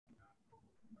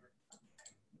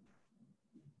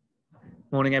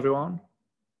Morning, everyone.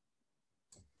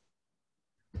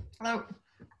 Hello.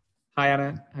 Hi,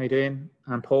 Anna. How you doing?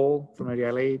 I'm Paul from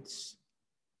ODI Leeds.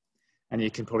 And you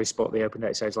can probably spot the Open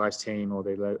Data Sales Lives team or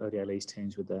the ODI Leeds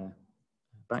teams with their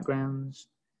backgrounds.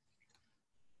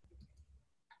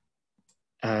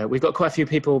 We've got quite a few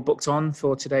people booked on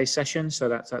for today's session, so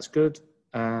that's good.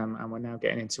 And we're now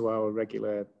getting into our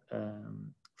regular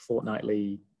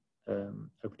fortnightly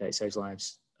Open Data Sales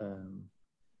Lives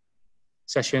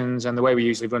sessions. And the way we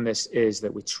usually run this is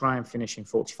that we try and finish in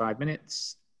 45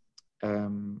 minutes.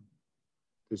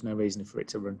 There's no reason for it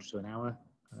to run to an hour,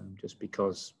 just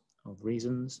because of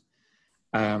reasons.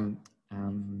 And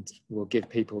we'll give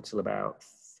people till about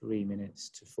 3 minutes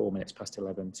to 4 minutes past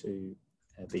 11 to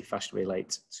be fashionably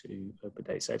late to Open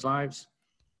Data Sales Lives.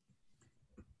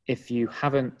 If you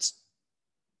haven't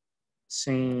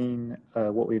seen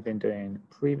what we've been doing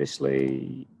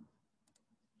previously,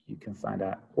 you can find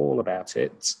out all about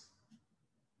it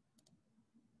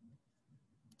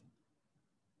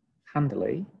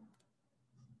handily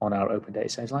on our Open Data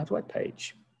Sales Lives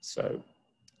webpage. So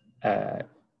if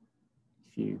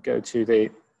you go to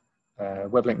the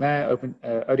web link there,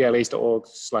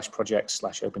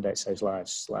 odileeds.org/projects/Open Data Sales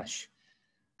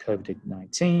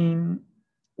Lives/COVID-19,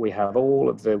 we have all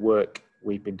of the work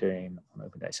we've been doing on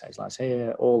Open Data Sales Lives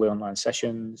here, all the online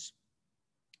sessions.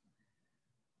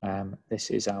 This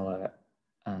is our,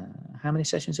 how many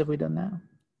sessions have we done now,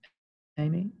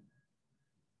 Amy?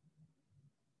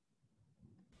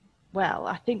 Well,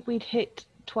 I think we'd hit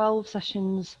 12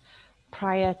 sessions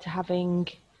prior to having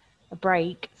a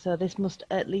break. So this must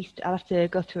at least, I'll have to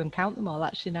go through and count them all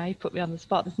actually now. You put me on the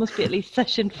spot. This must be at least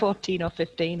session 14 or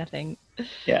 15, I think.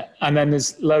 Yeah, and then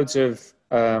there's loads of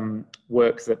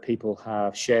work that people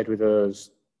have shared with us,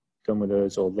 done with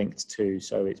us, or linked to.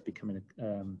 So it's becoming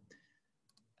a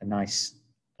nice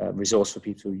resource for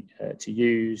people to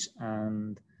use.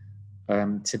 And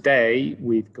today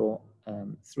we've got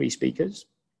 3 speakers.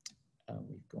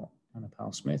 We've got Anna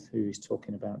Powell-Smith, who is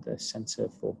talking about the Centre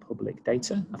for Public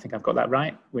Data. I think I've got that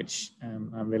right, which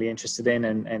I'm really interested in,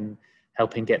 and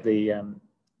helping get the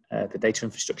data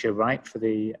infrastructure right for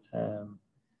the.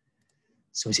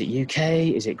 So is it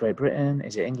UK? Is it Great Britain?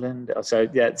 Is it England? So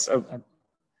yeah,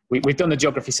 we've done the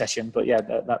geography session, but yeah,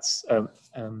 that's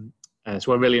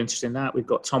so we're really interested in that. We've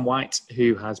got Tom White,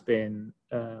 who has been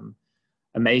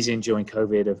amazing during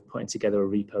COVID of putting together a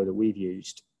repo that we've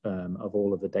used of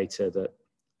all of the data that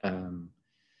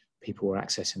people were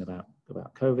accessing about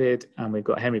COVID. And we've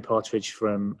got Henry Partridge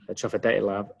from Trafford Data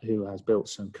Lab, who has built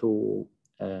some cool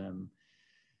coronavirus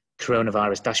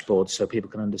dashboards so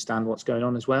people can understand what's going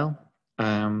on as well.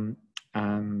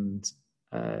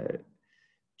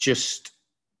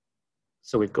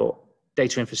 So we've got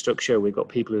data infrastructure, we've got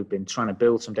people who've been trying to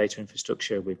build some data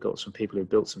infrastructure, we've got some people who've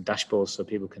built some dashboards so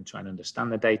people can try and understand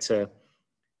the data.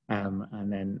 And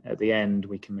then at the end,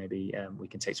 we can maybe we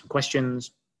can take some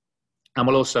questions, and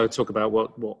we'll also talk about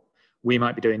what we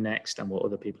might be doing next and what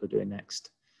other people are doing next.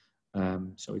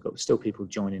 So we've got still people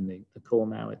joining the call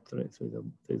now through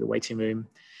the waiting room,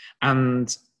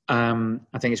 and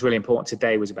I think it's really important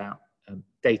today was about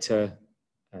data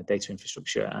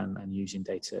infrastructure and using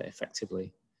data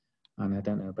effectively. And I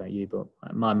don't know about you, but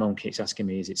my mum keeps asking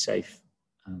me, "Is it safe?"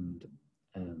 And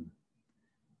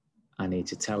I need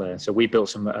to tell her. So we built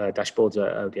some dashboards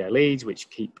at ODI Leeds, which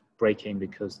keep breaking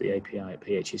because the API at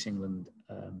PHE England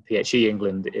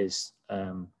is,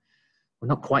 we're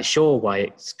not quite sure why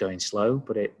it's going slow,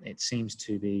 but it seems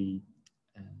to be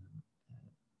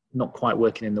not quite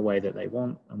working in the way that they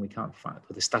want, and we can't find it.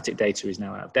 But the static data is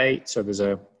now out of date. So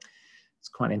it's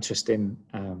quite an interesting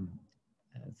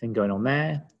thing going on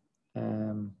there.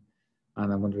 And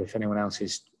I wonder if anyone else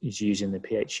is using the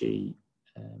PHE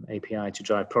API to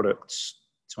drive products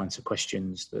to answer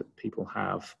questions that people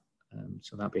have.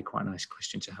 So that'd be quite a nice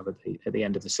question to have at the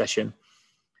end of the session.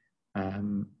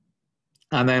 And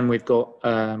then we've got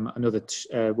another,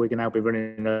 we're going to now be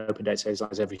running Open Data Sales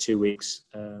Lives every 2 weeks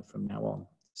from now on.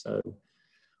 So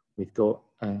we've got,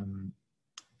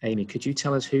 Amy, could you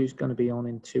tell us who's going to be on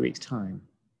in 2 weeks' time?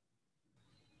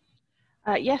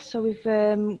 Yes, so we've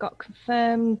got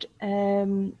confirmed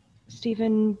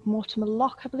Stephen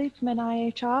Mortimer-Locke, I believe, from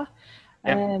NIHR.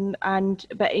 Yep.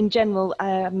 But in general,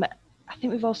 I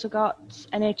think we've also got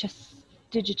NHS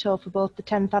Digital for both the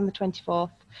 10th and the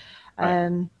 24th.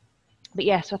 Right. But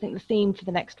yeah, so I think the theme for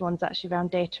the next one's actually around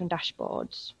data and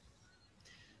dashboards.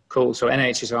 Cool. So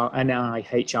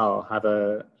NIHR have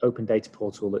a open data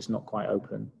portal that's not quite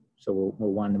open. So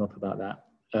we'll wind them up about that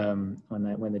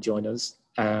when they join us.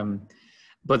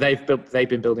 But they've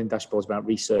been building dashboards about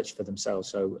research for themselves.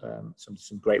 So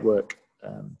some great work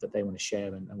that they want to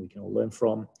share and we can all learn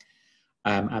from.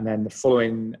 And then the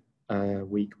following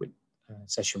week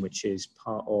session, which is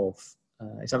part of,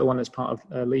 is that the one that's part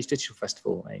of Leeds Digital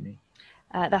Festival, Amy?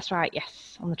 That's right,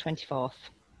 yes, on the 24th.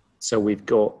 So we've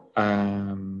got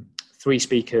 3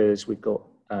 speakers. We've got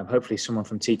hopefully someone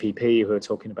from TPP who are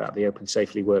talking about the Open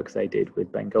Safely work they did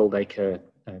with Ben Goldacre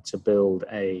to build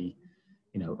a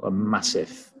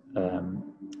massive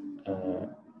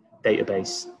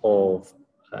database of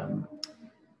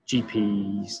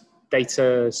GPs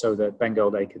data, so that Ben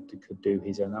Goldacre could do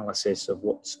his analysis of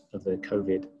what of the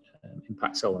COVID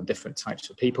impacts are on different types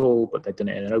of people, but they've done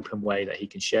it in an open way that he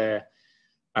can share.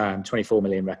 24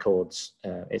 million records.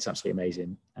 It's absolutely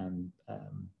amazing, and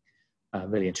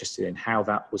I'm really interested in how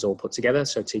that was all put together.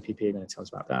 So TPP are going to tell us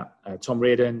about that. Tom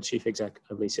Reardon, Chief Exec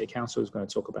of Leeds City Council, is going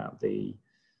to talk about the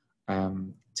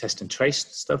test and trace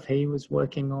stuff he was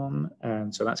working on.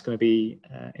 So that's going to be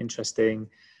interesting.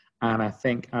 And I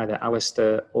think either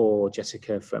Alistair or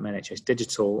Jessica from NHS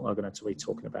Digital are going to be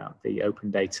talking about the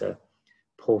open data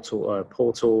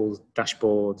portals,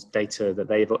 dashboards, data that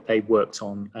they've worked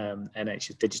on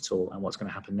NHS Digital and what's going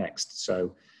to happen next.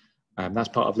 So that's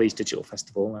part of Leeds Digital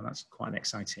Festival, and that's quite an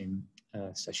exciting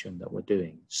session that we're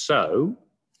doing. So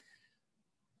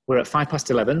we're at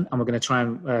 11:05, and we're going to try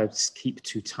and keep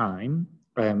to time.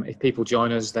 If people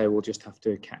join us, they will just have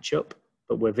to catch up,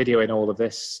 but we're videoing all of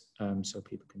this, so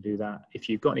people can do that. If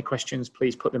you've got any questions,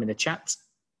 please put them in the chat,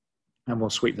 and we'll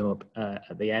sweep them up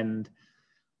at the end.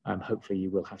 Hopefully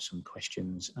you will have some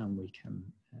questions, and we can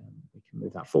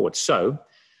move that forward. So,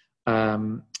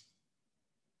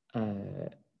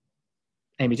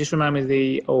 Amy, just remind me of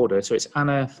the order. So it's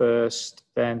Anna first,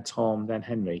 then Tom, then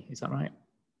Henry. Is that right?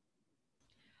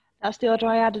 That's the order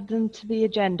I added them to the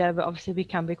agenda, but obviously we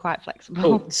can be quite flexible.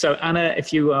 Cool. So Anna,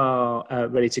 if you are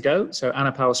ready to go. So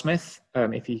Anna Powell-Smith,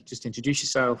 if you just introduce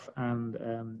yourself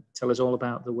and tell us all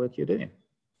about the work you're doing.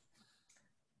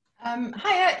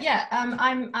 Hiya,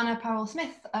 I'm Anna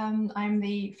Powell-Smith. I'm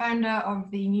the founder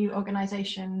of the new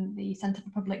organisation, the Centre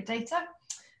for Public Data.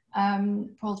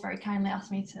 Paul's very kindly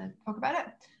asked me to talk about it.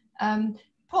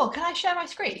 Paul, can I share my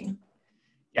screen?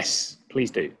 Yes,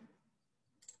 please do.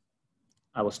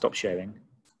 I will stop sharing.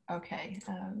 Okay,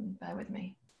 bear with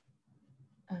me.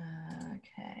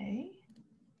 Okay,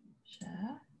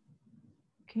 share.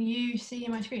 Can you see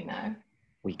my screen now?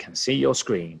 We can see your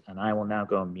screen, and I will now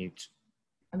go on mute.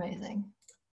 Amazing.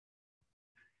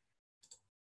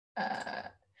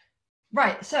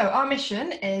 Right, so our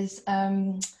mission is,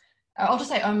 I'll just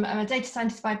say I'm a data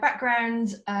scientist by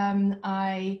background.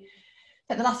 I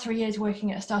spent the last 3 years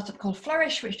working at a startup called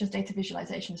Flourish, which does data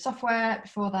visualization software.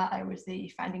 Before that, I was the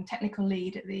founding technical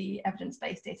lead at the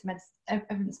evidence-based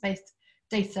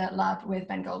data lab with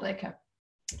Ben Goldacre.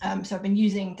 So I've been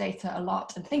using data a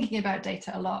lot and thinking about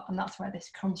data a lot, and that's where this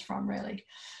comes from, really.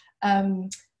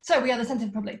 So we are the Centre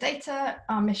for Public Data.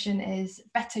 Our mission is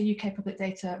better UK public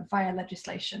data via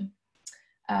legislation.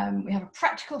 We have a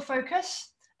practical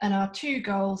focus, and our 2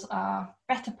 goals are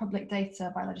better public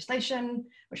data by legislation,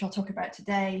 which I'll talk about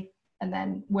today, and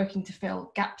then working to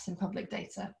fill gaps in public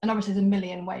data. And obviously there's a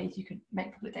million ways you could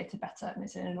make public data better, and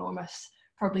it's an enormous,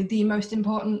 probably the most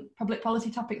important public policy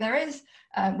topic there is.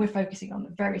 We're focusing on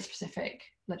a very specific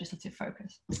legislative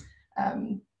focus.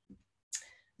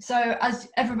 So as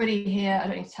everybody here, I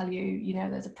don't need to tell you,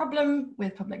 there's a problem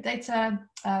with public data.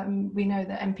 We know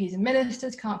that MPs and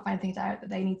ministers can't find things out that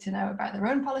they need to know about their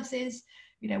own policies.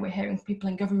 We're hearing from people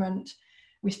in government.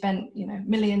 We spent,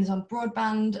 millions on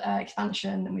broadband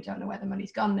expansion, and we don't know where the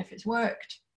money's gone, if it's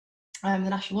worked. The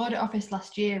National Audit Office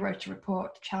last year wrote a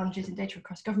report, Challenges in Data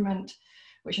Across Government,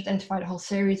 which identified a whole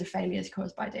series of failures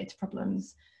caused by data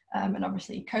problems. And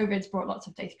obviously COVID's brought lots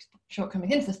of data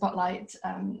shortcomings into the spotlight,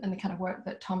 and the kind of work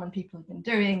that Tom and people have been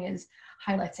doing is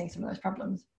highlighting some of those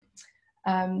problems.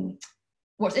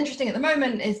 What's interesting at the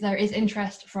moment is there is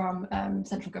interest from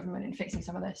central government in fixing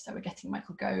some of this. So we're getting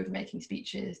Michael Gove making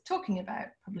speeches, talking about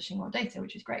publishing more data,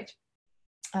 which is great,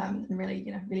 and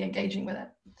really, really engaging with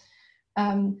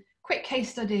it. Quick case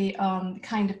study on the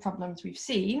kind of problems we've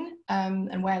seen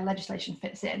and where legislation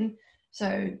fits in.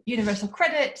 So universal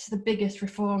credit, the biggest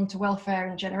reform to welfare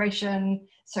in a generation.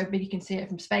 So big you can see it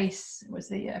from space, was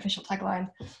the official tagline.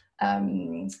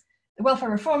 The Welfare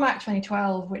Reform Act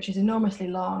 2012, which is enormously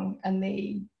long, and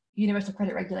the Universal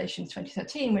Credit Regulations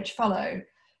 2013, which follow,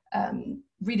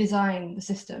 redesign the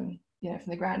system, from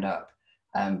the ground up.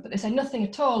 But they say nothing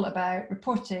at all about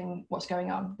reporting what's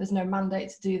going on. There's no mandate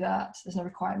to do that. There's no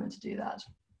requirement to do that.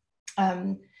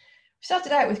 We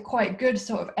started out with quite good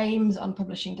sort of aims on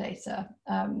publishing data.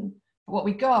 But what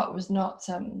we got was not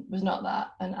that,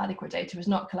 and adequate data was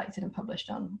not collected and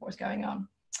published on what was going on.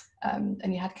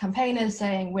 And you had campaigners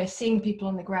saying, we're seeing people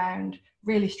on the ground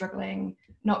really struggling,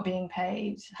 not being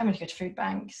paid, having to go to food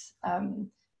banks.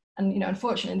 And, you know,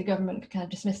 unfortunately, the government could kind of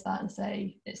dismiss that and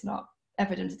say it's not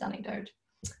evidence, it's anecdote.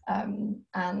 And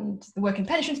the Work and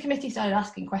Pensions Committee started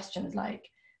asking questions like,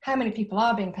 how many people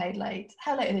are being paid late?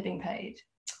 How late are they being paid?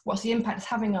 What's the impact it's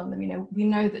having on them? You know, we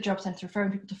know that job centre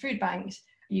referring people to food banks.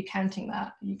 Are you counting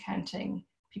that? Are you counting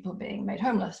people being made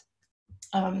homeless?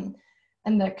 And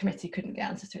the committee couldn't get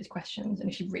answers to its questions. And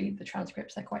if you read the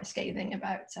transcripts, they're quite scathing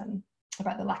about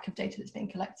the lack of data that's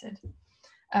being collected.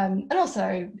 And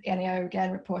also, NEO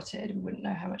again reported we wouldn't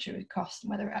know how much it would cost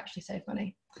and whether it actually saved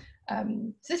money.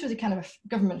 So this was a kind of a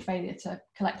government failure to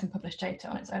collect and publish data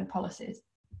on its own policies,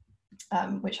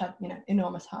 which had, you know,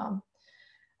 enormous harm.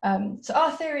 So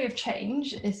our theory of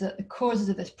change is that the causes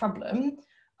of this problem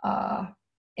are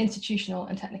institutional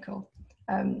and technical.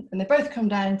 And they both come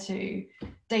down to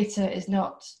data is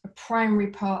not a primary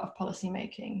part of policy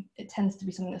making. It tends to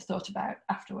be something that's thought about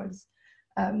afterwards.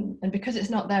 And because it's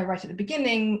not there right at the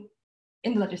beginning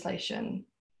in the legislation,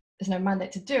 there's no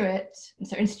mandate to do it. And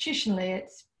so institutionally,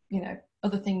 it's, you know,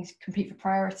 other things compete for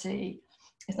priority.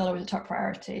 It's not always a top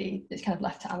priority. It's kind of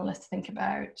left to analysts to think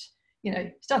about. You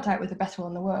know, start out with the best will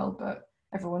in the world, but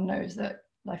everyone knows that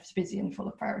life is busy and full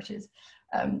of priorities.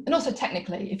 And also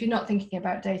technically, if you're not thinking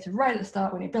about data right at the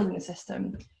start when you're building the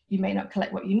system, you may not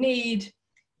collect what you need.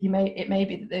 It may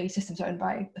be that the system's owned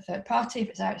by a third party if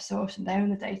it's outsourced and they own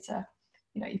the data.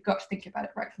 You know, you've got to think about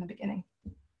it right from the beginning.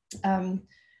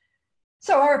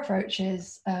 So our approach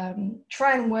is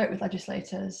try and work with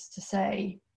legislators to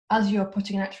say, as you're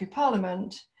putting an act through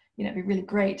Parliament, you know, it'd be really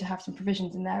great to have some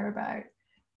provisions in there about,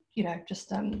 you know,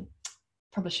 just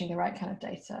publishing the right kind of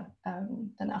data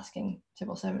and asking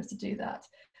civil servants to do that.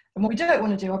 And what we don't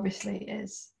want to do, obviously,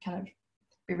 is kind of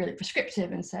be really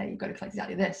prescriptive and say, you've got to collect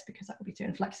exactly this, because that would be too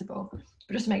inflexible,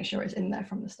 but just make sure it's in there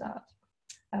from the start.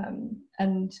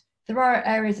 And there are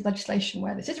areas of legislation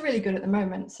where this is really good at the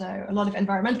moment. So a lot of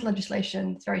environmental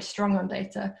legislation is very strong on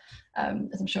data,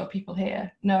 as I'm sure people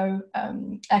here know.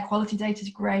 Air quality data is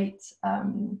great.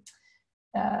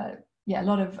 Yeah, a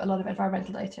lot of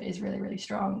environmental data is really, really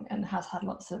strong and has had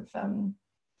lots of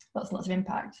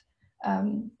impact.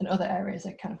 And other areas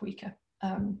are kind of weaker.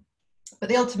 But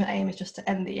the ultimate aim is just to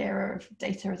end the era of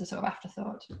data as a sort of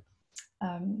afterthought,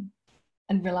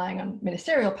 and relying on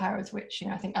ministerial powers, which, you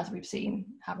know, I think, as we've seen,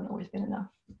 haven't always been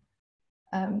enough.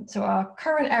 So our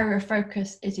current area of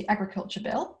focus is the agriculture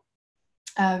bill,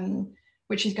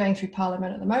 which is going through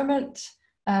Parliament at the moment.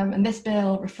 And this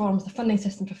bill reforms the funding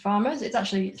system for farmers.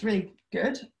 It's really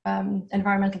good.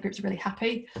 Environmental groups are really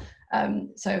happy.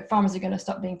 So farmers are going to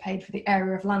stop being paid for the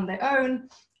area of land they own,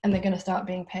 and they're going to start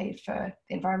being paid for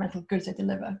the environmental goods they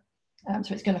deliver.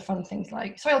 So it's going to fund things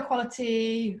like soil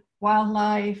quality,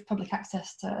 wildlife, public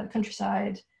access to the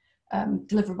countryside,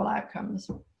 deliverable outcomes.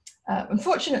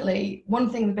 Unfortunately, one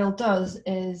thing the bill does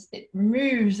is it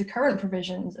removes the current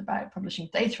provisions about publishing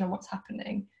data on what's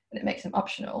happening, and it makes them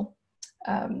optional.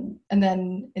 And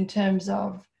then in terms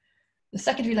of the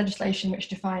secondary legislation, which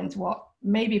defines what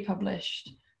may be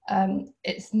published,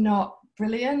 it's not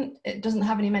brilliant. It doesn't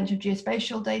have any mention of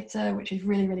geospatial data, which is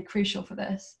really, really crucial for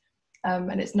this.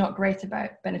 And it's not great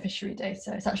about beneficiary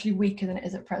data. It's actually weaker than it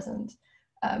is at present.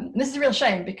 And this is a real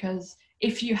shame, because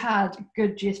if you had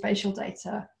good geospatial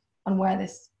data on where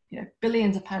this, you know,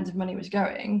 billions of pounds of money was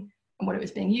going and what it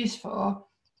was being used for,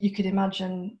 you could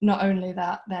imagine not only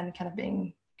that then kind of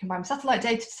being combined with satellite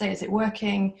data to say, is it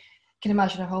working? You can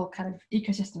imagine a whole kind of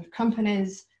ecosystem of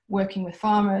companies working with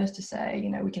farmers to say, you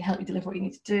know, we can help you deliver what you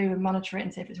need to do and monitor it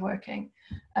and see if it's working.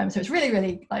 So it's really,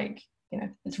 really, like, you know,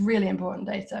 it's really important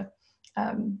data.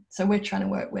 So we're trying to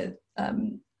work with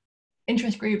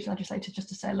interest groups, legislators, just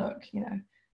to say, look, you know,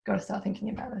 got to start thinking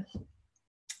about this.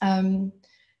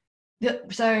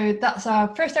 So that's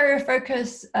our first area of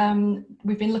focus.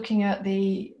 We've been looking at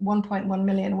the 1.1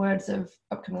 million words of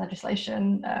upcoming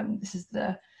legislation. This is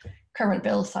the current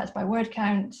bill size by word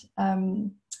count.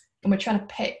 And we're trying to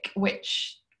pick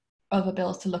which other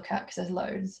bills to look at, because there's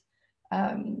loads.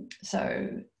 So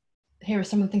here are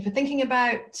some of the things we're thinking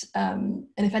about. And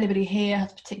if anybody here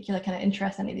has particular kind of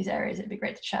interest in any of these areas, it'd be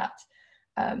great to chat.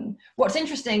 What's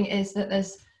interesting is that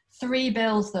there's 3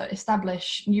 bills that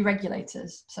establish new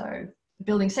regulators. So the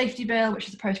Building Safety Bill, which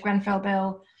is a post-Grenfell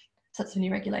bill, sets a new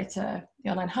regulator. The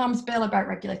Online Harms Bill about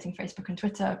regulating Facebook and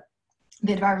Twitter.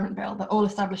 The Environment Bill, they're all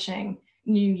establishing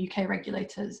new UK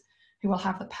regulators who will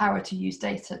have the power to use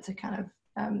data to kind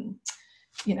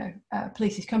of,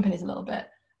 police these companies a little bit.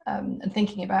 And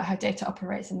thinking about how data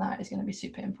operates in that is going to be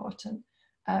super important.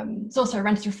 There's also a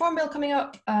renters reform bill coming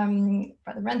up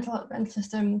about the rental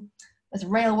system. There's a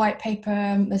rail white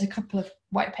paper. There's a couple of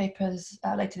white papers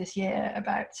later this year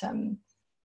about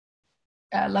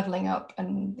leveling up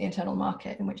and the internal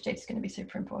market in which data is going to be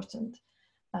super important.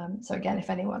 So again, if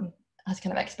anyone has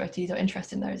kind of expertise or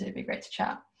interest in those, it'd be great to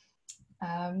chat.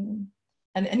 And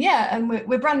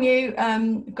we're brand new.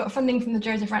 We've got funding from the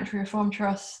Joseph Rantry Reform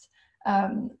Trust.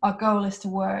 Our goal is to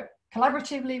work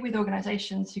collaboratively with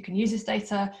organisations who can use this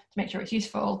data to make sure it's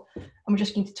useful. And we're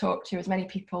just keen to talk to as many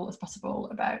people as possible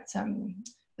about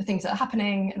the things that are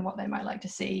happening and what they might like to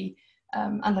see,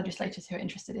 and legislators who are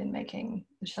interested in making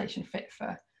legislation fit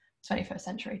for the 21st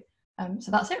century.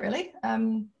 So that's it, really.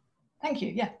 Thank you.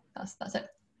 Yeah, that's it.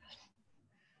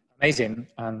 Amazing,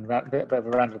 and a bit of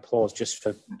a round of applause just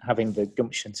for having the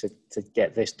gumption to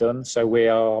get this done. So we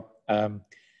are,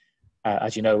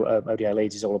 as you know, ODI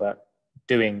Leeds is all about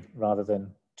doing rather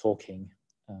than talking,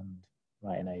 and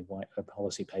writing a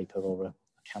policy paper or a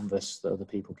canvas that other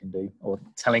people can do, or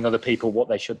telling other people what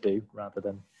they should do rather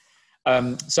than.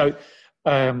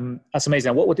 That's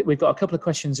amazing. We've got a couple of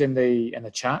questions in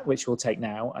the chat, which we'll take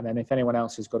now, and then if anyone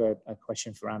else has got a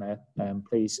question for Anna,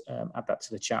 please add that to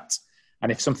the chat.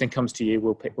 And if something comes to you,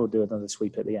 we'll do another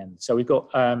sweep at the end. So we've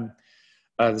got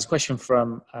there's a question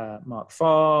from Mark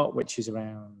Farr, which is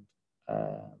around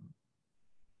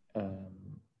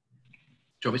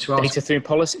do you want me to ask? Data through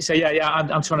policy. So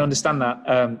I'm trying to understand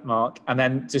that, Mark. And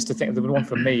then just to think, the one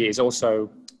from me is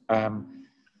also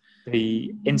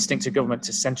the instinct of government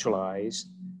to centralise,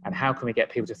 and how can we get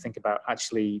people to think about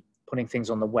actually putting things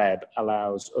on the web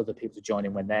allows other people to join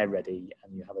in when they're ready,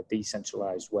 and you have a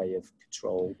decentralised way of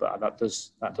control. But that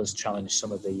does challenge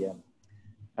some of the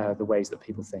ways that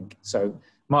people think. So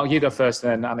Mark, you go first,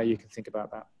 and then Anna, you can think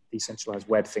about that decentralised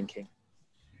web thinking.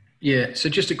 Yeah, so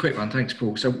just a quick one. Thanks,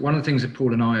 Paul. So one of the things that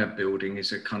Paul and I are building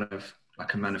is a kind of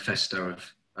like a manifesto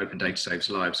of Open Data Saves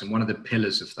Lives. And one of the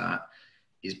pillars of that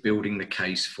is building the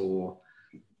case for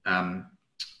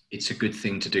it's a good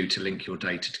thing to do to link your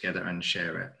data together and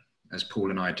share it, as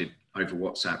Paul and I did over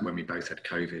WhatsApp when we both had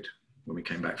COVID, when we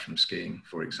came back from skiing,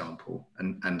 for example,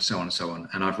 and so on and so on.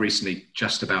 And I've recently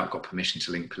just about got permission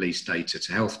to link police data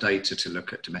to health data to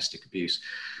look at domestic abuse.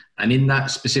 And in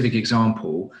that specific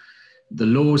example, the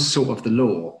law's sort of the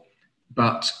law,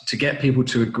 but to get people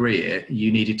to agree it, you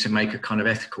needed to make a kind of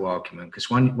ethical argument, because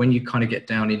when you kind of get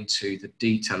down into the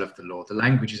detail of the law, the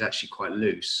language is actually quite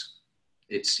loose.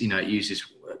 It's, it uses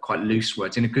quite loose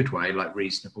words in a good way, like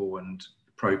reasonable and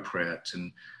appropriate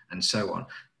and so on.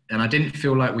 And I didn't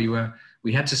feel like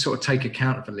we had to sort of take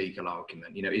account of a legal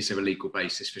argument. Is there a legal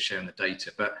basis for sharing the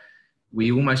data? But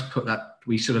we almost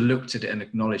we sort of looked at it and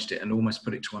acknowledged it and almost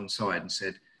put it to one side and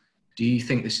said, do you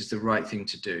think this is the right thing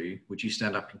to do? Would you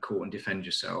stand up in court and defend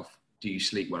yourself? Do you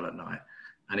sleep well at night?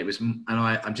 And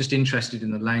I'm just interested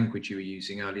in the language you were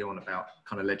using early on about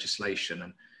kind of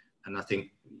legislation, and I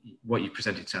think what you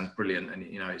presented sounds brilliant, and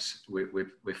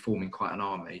we're forming quite an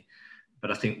army.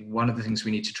 But I think one of the things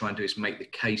we need to try and do is make the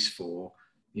case for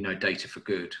data for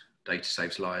good, data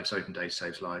saves lives, open data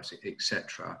saves lives,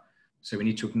 etc. So we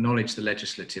need to acknowledge the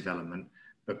legislative element,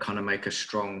 but kind of make a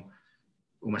strong,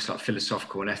 almost like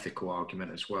philosophical and ethical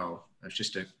argument as well. It's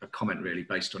just a comment really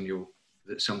based on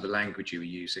some of the language you were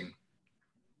using.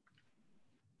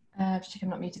 Just check I'm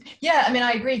not muted. Yeah, I mean,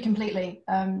 I agree completely.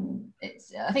 I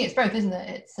think it's both, isn't it?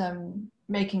 It's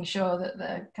making sure that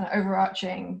the kind of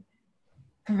overarching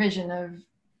provision of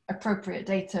appropriate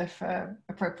data for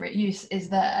appropriate use is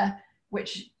there,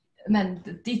 and then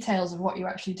the details of what you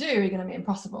actually do are going to be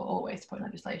impossible always to put in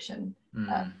legislation.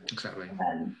 Exactly. And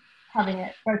then having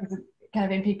it both as kind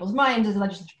of in people's minds as a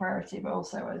legislative priority, but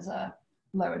also as a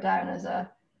lower down as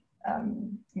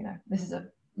this is a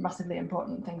massively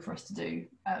important thing for us to do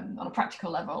on a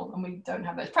practical level, and we don't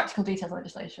have those practical details of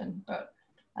legislation. But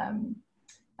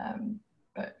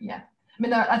yeah, I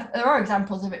mean, there are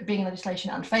examples of it being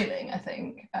legislation and failing, I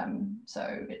think.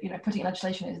 So putting in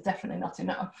legislation is definitely not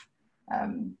enough,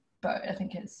 but I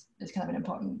think it's kind of an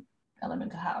important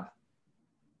element to have.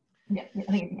 Yeah,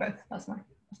 I think it's both. That's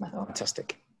my thought.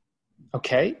 Fantastic.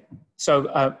 Okay,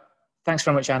 so thanks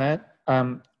very much, Anna.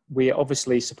 We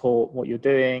obviously support what you're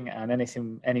doing, and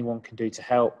anything anyone can do to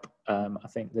help. I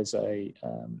think there's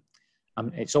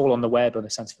it's all on the web on the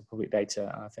Centre for Public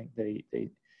Data. And I think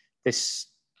this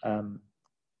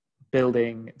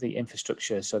building the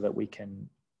infrastructure so that we can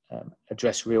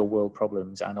address real world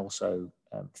problems and also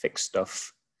fix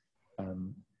stuff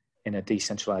in a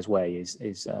decentralized way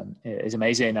is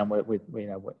amazing, and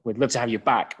we'd love to have you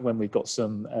back when we've got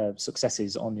some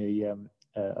successes on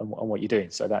what you're doing.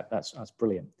 So that's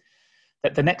brilliant.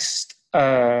 The next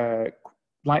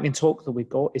lightning talk that we've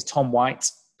got is Tom White,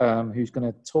 who's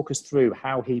going to talk us through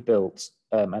how he built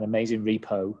an amazing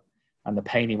repo and the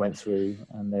pain he went through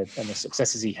and the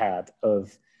successes he had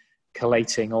of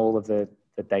collating all of the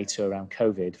the data around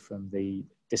COVID from the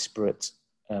disparate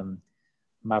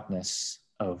madness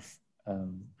of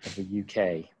the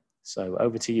UK. So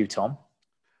over to you, Tom.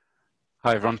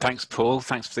 Hi everyone, thanks Paul,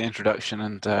 thanks for the introduction,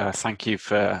 and thank you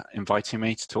for inviting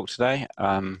me to talk today.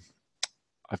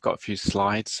 I've got a few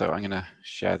slides, so I'm going to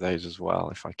share those as well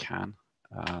if I can.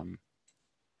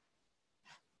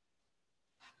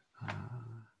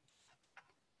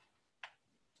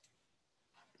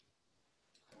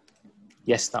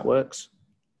 Yes, that works.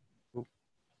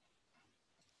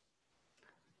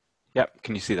 Yep,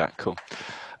 can you see that? Cool.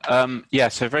 Yeah,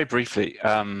 so very briefly,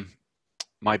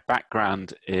 my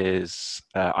background is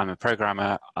I'm a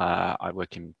programmer. I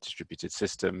work in distributed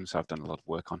systems. I've done a lot of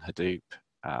work on Hadoop,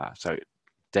 so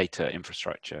data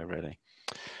infrastructure really.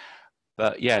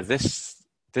 But yeah, this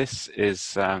is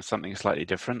something slightly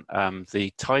different.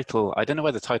 The title, I don't know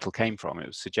where the title came from. It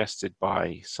was suggested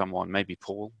by someone, maybe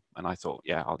Paul, and I thought,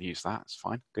 yeah, I'll use that. It's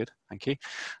fine, good, thank you.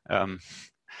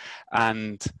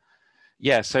 And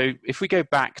yeah, so if we go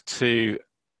back to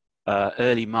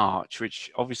early March,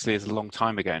 which obviously is a long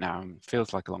time ago now, and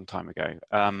feels like a long time ago,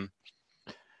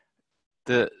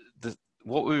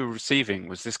 what we were receiving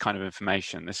was this kind of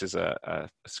information. This is a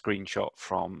screenshot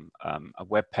from a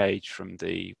web page from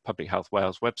the Public Health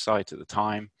Wales website at the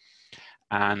time.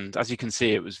 And as you can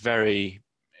see, it was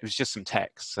just some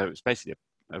text. So it was basically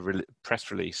a press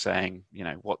release saying, you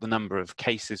know, what the number of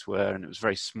cases were, and it was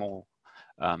very small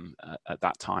at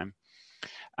that time.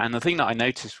 And the thing that I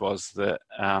noticed was that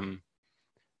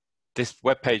this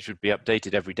web page would be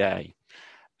updated every day,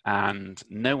 and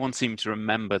no one seemed to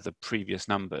remember the previous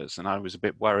numbers. And I was a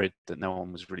bit worried that no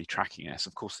one was really tracking this.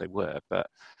 Of course they were, but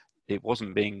it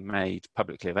wasn't being made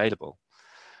publicly available.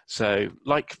 So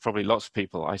like probably lots of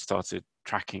people, I started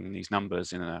tracking these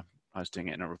numbers I was doing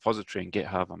it in a repository in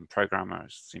GitHub. I'm a programmer.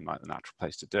 It seemed like the natural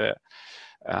place to do it.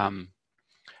 And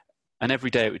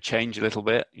every day it would change a little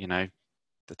bit, you know,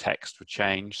 the text would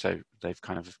change. So they've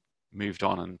kind of moved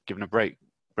on and given a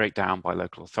breakdown by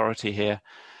local authority here,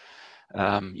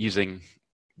 using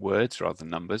words rather than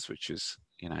numbers, which is,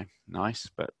 you know, nice,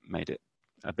 but made it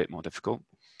a bit more difficult.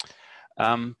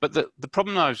 But the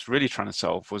problem I was really trying to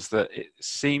solve was that it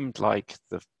seemed like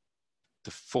the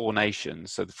four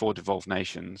nations, so the four devolved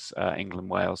nations, England,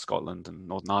 Wales, Scotland, and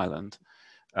Northern Ireland,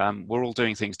 were all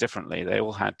doing things differently. They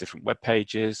all had different web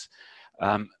pages.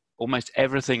 Almost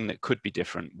everything that could be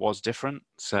different was different.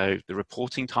 So the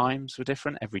reporting times were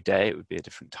different. Every day it would be a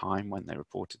different time when they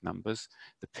reported numbers.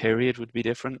 The period would be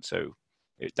different. So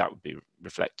that would be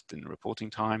reflected in the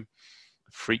reporting time.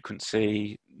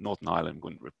 Frequency, Northern Ireland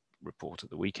wouldn't report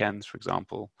at the weekends, for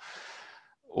example.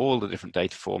 All the different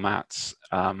data formats.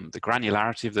 The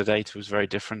granularity of the data was very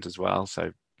different as well.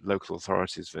 So local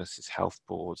authorities versus health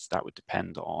boards, that would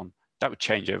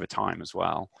change over time as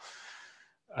well.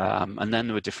 And then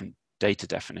there were different data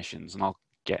definitions, and I'll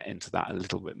get into that a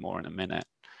little bit more in a minute.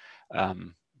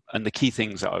 And the key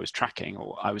things that I was tracking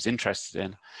or I was interested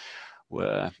in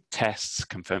were tests,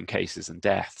 confirmed cases, and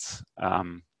deaths.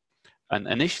 And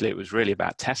initially it was really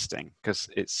about testing, because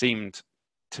it seemed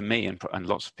to me and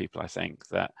lots of people, I think,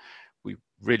 that we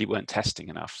really weren't testing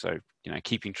enough. So, you know,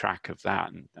 keeping track of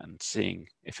that and seeing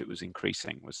if it was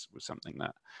increasing was something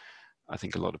that I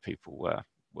think a lot of people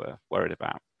were worried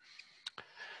about.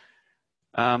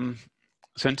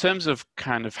 So in terms of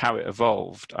kind of how it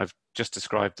evolved, I've just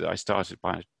described that I started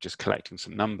by just collecting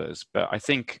some numbers, but I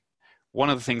think one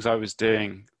of the things I was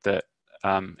doing that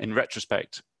in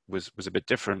retrospect was a bit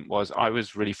different was I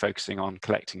was really focusing on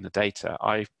collecting the data.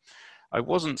 I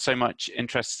wasn't so much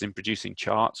interested in producing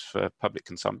charts for public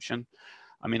consumption.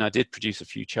 I mean, I did produce a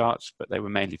few charts, but they were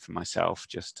mainly for myself,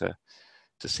 just to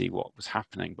see what was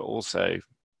happening, but also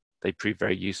they proved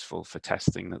very useful for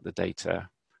testing that the data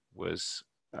was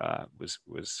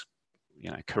you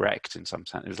know, correct in some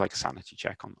sense. It was like a sanity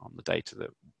check on the data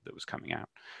that was coming out,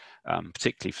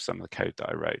 particularly for some of the code that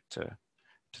I wrote to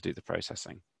do the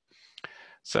processing.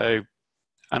 So,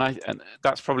 and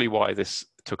that's probably why this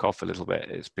took off a little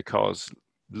bit, is because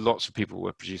lots of people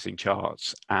were producing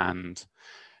charts, and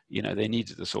you know, they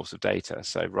needed the source of data.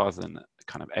 So rather than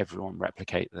kind of everyone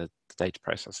replicate the data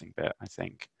processing bit, I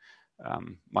think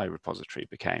my repository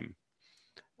became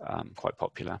quite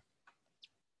popular.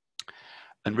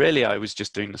 And really, I was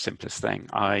just doing the simplest thing.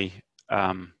 I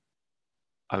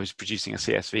was producing a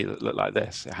CSV that looked like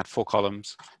this. It had 4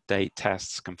 columns: date,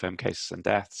 tests, confirmed cases, and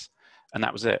deaths, and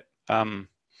that was it.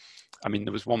 I mean,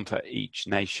 there was one for each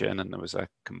nation, and there was a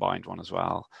combined one as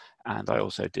well. And I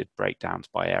also did breakdowns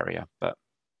by area, but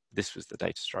this was the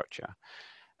data structure.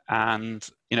 And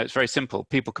you know, it's very simple.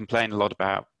 People complain a lot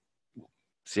about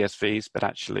CSVs, but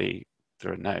actually,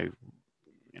 there are no,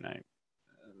 you know,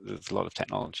 there's a lot of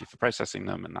technology for processing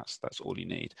them, and that's all you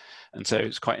need. And so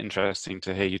it's quite interesting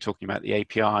to hear you talking about the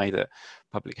API that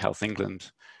Public Health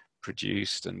England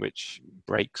produced, and which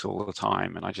breaks all the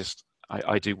time. And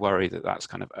I do worry that that's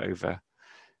kind of over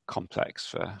complex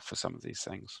for some of these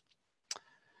things.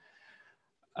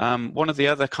 One of the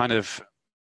other kind of,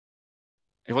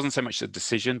 it wasn't so much a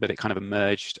decision, but it kind of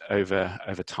emerged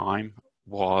over time,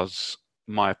 was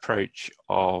my approach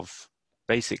of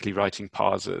basically writing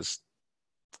parsers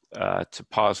to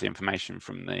parse the information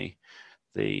from the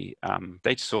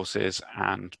data sources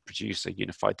and produce a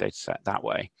unified data set that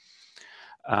way.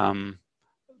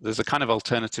 There's a kind of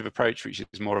alternative approach, which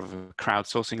is more of a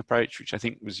crowdsourcing approach, which I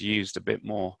think was used a bit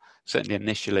more, certainly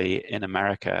initially in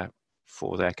America,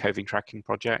 for their COVID tracking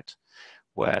project,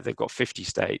 where they've got 50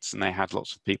 states and they had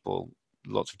lots of people,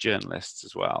 lots of journalists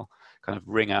as well, kind of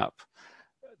ring up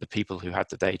the people who had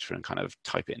the data and kind of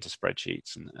type it into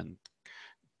spreadsheets and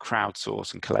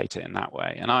crowdsource and collate it in that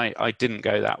way. And I didn't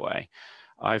go that way.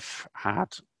 I've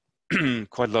had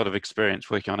quite a lot of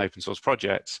experience working on open source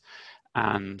projects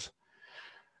and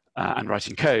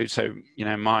writing code. So, you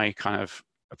know, my kind of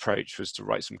approach was to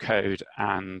write some code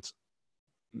and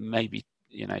maybe,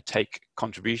 you know, take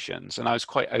contributions. And I was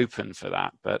quite open for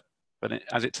that, but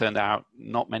as it turned out,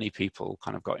 not many people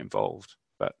kind of got involved,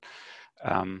 but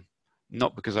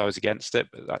not because I was against it,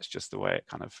 but that's just the way it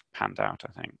kind of panned out,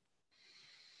 I think.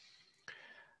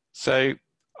 So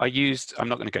I'm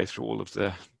not going to go through all of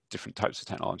the different types of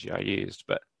technology I used,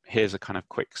 but here's a kind of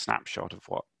quick snapshot of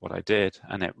what I did.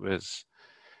 And it was,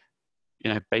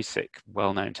 you know, basic,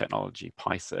 well-known technology,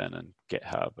 Python and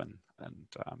GitHub and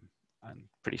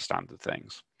pretty standard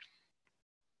things.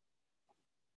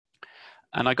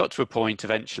 And I got to a point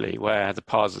eventually where the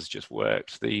parsers just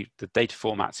worked. The data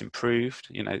formats improved.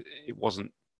 You know, it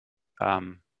wasn't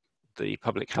the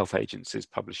public health agencies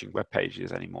publishing web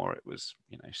pages anymore. It was,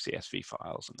 you know, CSV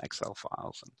files and Excel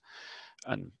files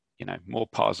and you know, more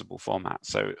parsable formats.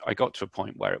 So I got to a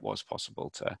point where it was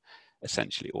possible to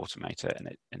essentially automate it,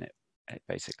 and it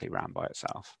basically ran by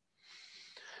itself.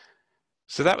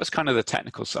 So that was kind of the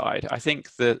technical side. I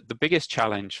think the biggest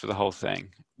challenge for the whole thing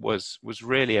was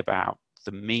really about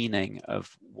the meaning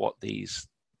of what these,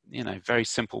 you know, very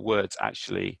simple words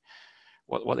actually,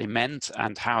 what they meant,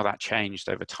 and how that changed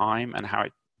over time, and how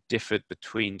it differed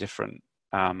between different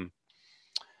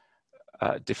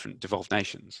devolved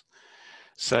nations.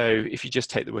 So if you just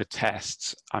take the word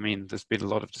tests, I mean, there's been a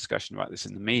lot of discussion about this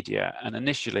in the media, and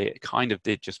initially it kind of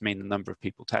did just mean the number of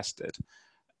people tested.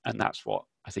 And that's what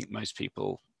I think most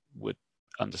people would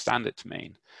understand it to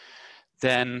mean.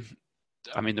 Then,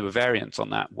 I mean, there were variants on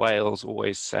that. Wales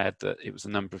always said that it was the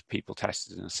number of people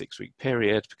tested in a 6-week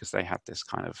period, because they had this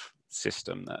kind of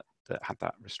system that had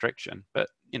that restriction. But,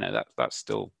 you know, that's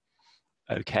still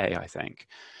okay, I think.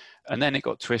 And then it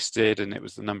got twisted, and it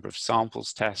was the number of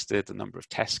samples tested, the number of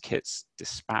test kits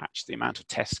dispatched, the amount of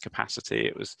test capacity.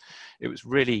 It was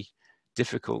really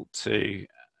difficult to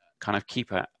kind of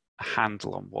keep a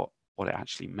handle on what it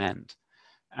actually meant.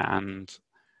 And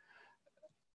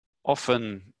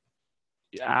often,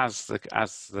 as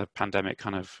the pandemic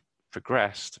kind of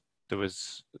progressed, there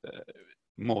was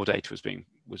more data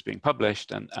was being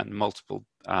published, and multiple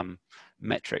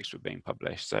metrics were being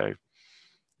published. So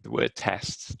the word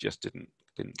tests just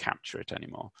didn't capture it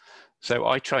anymore. So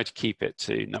I tried to keep it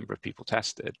to number of people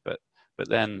tested, but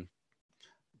then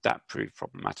that proved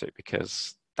problematic,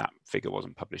 because that figure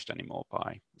wasn't published anymore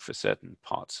for certain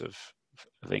parts of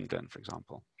England, for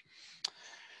example.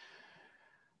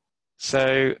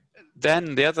 So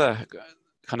then the other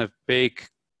kind of big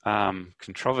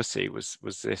controversy was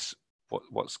this,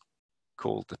 what's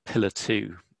called the Pillar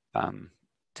 2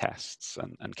 tests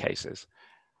and cases.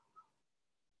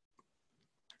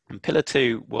 And Pillar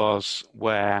 2 was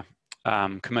where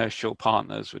commercial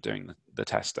partners were doing the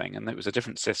testing, and it was a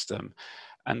different system.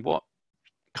 And what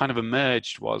kind of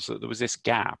emerged was that there was this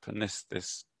gap, and this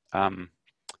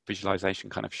visualization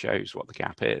kind of shows what the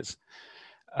gap is,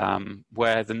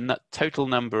 where the total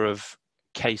number of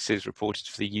cases reported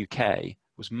for the UK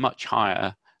was much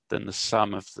higher than the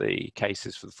sum of the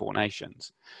cases for the 4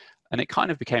 nations. And it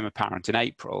kind of became apparent in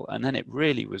April, and then it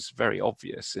really was very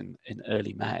obvious in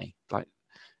early May. Like,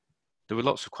 there were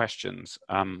lots of questions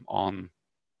on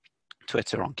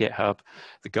Twitter, on GitHub.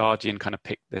 The Guardian kind of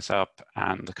picked this up,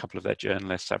 and a couple of their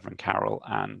journalists, Severin Carroll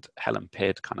and Helen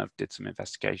Pidd, kind of did some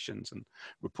investigations and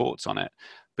reports on it.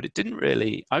 But it didn't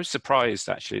really, I was surprised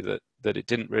actually that it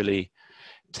didn't really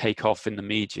take off in the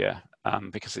media,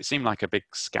 because it seemed like a big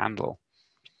scandal.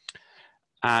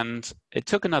 And it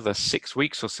took another 6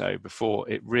 weeks or so before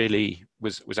it really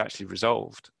was actually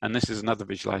resolved. And this is another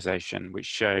visualization which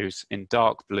shows in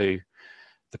dark blue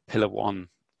the Pillar 1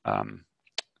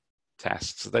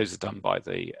 tests. So those are done by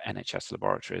the NHS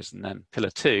laboratories. And then Pillar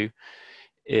 2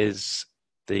 is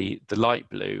the light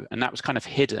blue. And that was kind of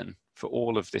hidden for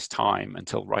all of this time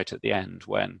until right at the end,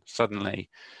 when suddenly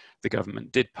the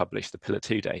government did publish the Pillar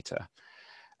 2 data.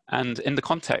 And in the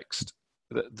context,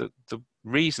 the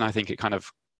reason I think it kind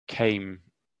of came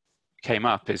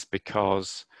up is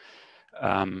because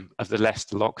of the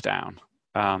Leicester lockdown.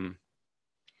 And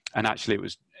actually it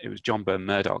was John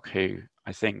Byrne-Murdoch who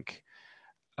I think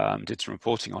did some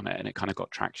reporting on it, and it kind of got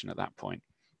traction at that point.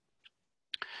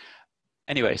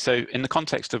 Anyway, so in the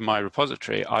context of my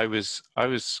repository, I was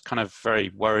kind of very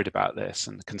worried about this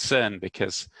and concerned,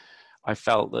 because I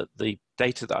felt that the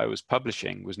data that I was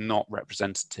publishing was not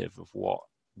representative of what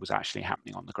was actually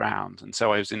happening on the ground. And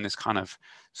so I was in this kind of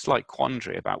slight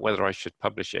quandary about whether I should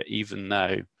publish it, even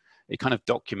though it kind of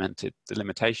documented the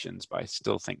limitations, but I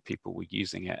still think people were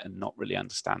using it and not really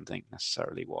understanding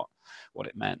necessarily what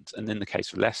it meant. And in the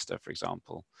case of Leicester, for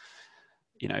example,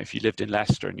 you know, if you lived in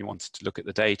Leicester and you wanted to look at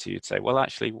the data, you'd say, well,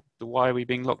 actually, why are we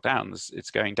being locked down? It's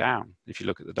going down if you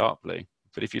look at the dark blue.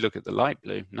 But if you look at the light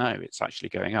blue, no, it's actually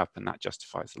going up, and that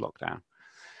justifies the lockdown.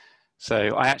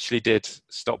 So I actually did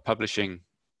stop publishing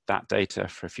that data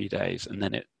for a few days, and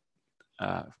then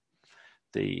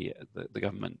the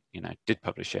government, you know, did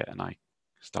publish it, and I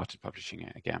started publishing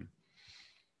it again.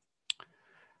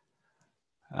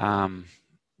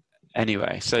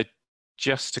 Anyway, so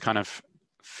just to kind of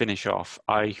finish off,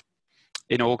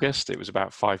 in August, it was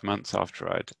about 5 months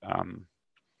after I'd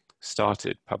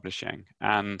started publishing,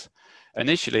 and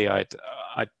initially I'd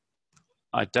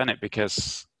done it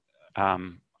because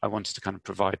I wanted to kind of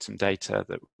provide some data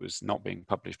that was not being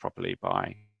published properly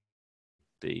by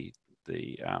the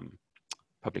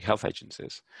public health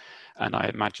agencies, and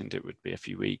I imagined it would be a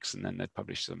few weeks and then they'd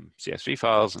publish some CSV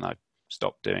files, and I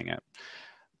stopped doing it.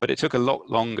 But it took a lot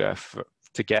longer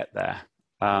to get there.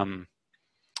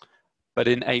 But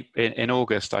in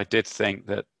August, I did think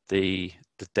that the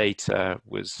data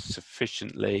was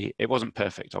sufficiently, it wasn't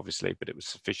perfect obviously, but it was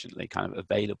sufficiently kind of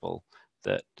available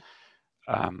that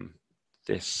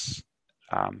this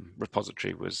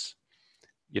repository was,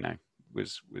 you know,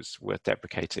 was worth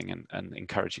deprecating and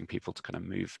encouraging people to kind of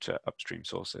move to upstream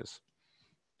sources.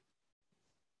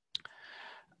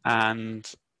 And,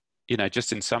 you know,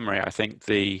 just in summary, I think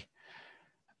the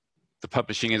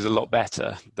publishing is a lot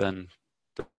better than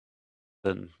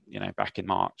you know, back in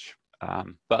March,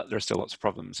 but there are still lots of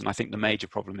problems. And I think the major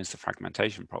problem is the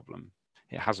fragmentation problem.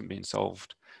 It hasn't been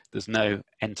solved. There's no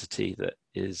entity that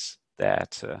is there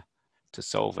to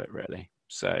solve it really.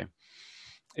 So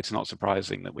it's not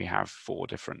surprising that we have 4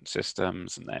 different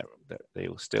systems, and they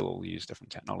all still all use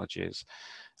different technologies,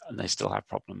 and they still have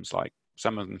problems, like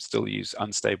some of them still use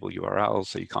unstable URLs,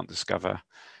 so you can't discover,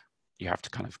 you have to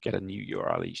kind of get a new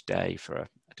URL each day for a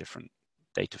different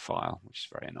data file, which is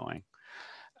very annoying.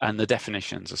 And the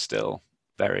definitions are still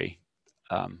very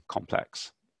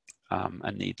complex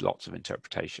and need lots of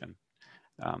interpretation.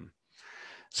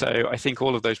 So I think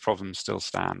all of those problems still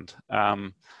stand.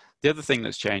 The other thing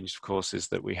that's changed, of course, is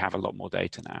that we have a lot more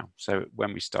data now. So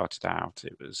when we started out,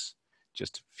 it was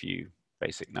just a few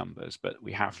basic numbers, but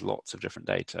we have lots of different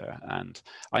data. And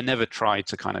I never tried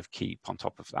to kind of keep on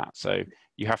top of that. So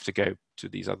you have to go to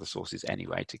these other sources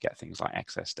anyway to get things like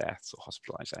excess deaths or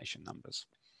hospitalization numbers.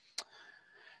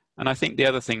 And I think the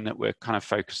other thing that we're kind of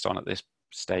focused on at this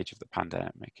stage of the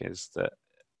pandemic is that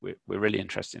we're really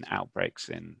interested in outbreaks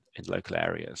in local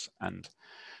areas. And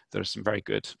there are some very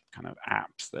good kind of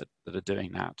apps that are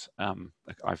doing that.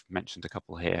 I've mentioned a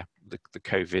couple here. The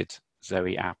COVID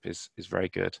Zoe app is very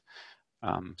good.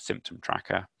 Symptom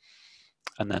tracker.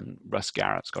 And then Russ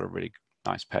Garrett's got a really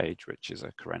nice page, which is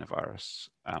a coronavirus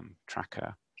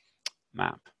tracker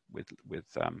map with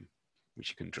which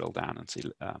you can drill down and see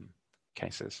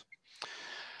cases.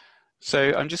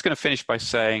 So I'm just going to finish by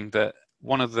saying that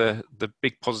one of the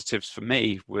big positives for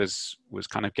me was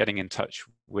kind of getting in touch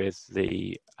with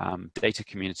the data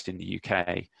community in the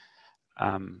UK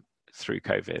through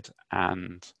COVID,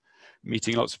 and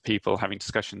meeting lots of people, having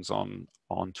discussions on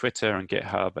Twitter and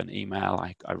GitHub and email.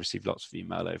 I received lots of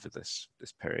email over this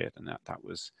period, and that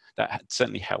had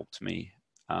certainly helped me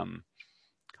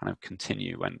kind of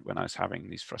continue when I was having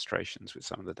these frustrations with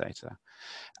some of the data.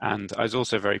 And I was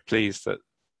also very pleased that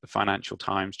the Financial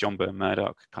Times, John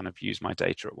Byrne-Murdoch, kind of used my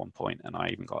data at one point, and I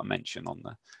even got a mention on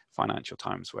the Financial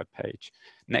Times webpage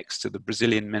next to the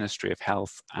Brazilian Ministry of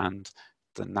Health and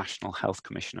the National Health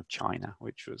Commission of China,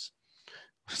 which was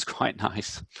quite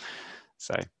nice.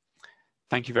 So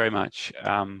thank you very much.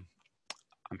 I'm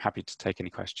happy to take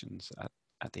any questions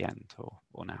at the end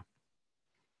or now.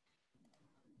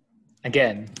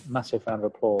 again, massive round of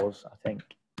applause. I think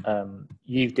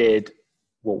you did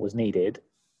what was needed,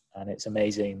 and it's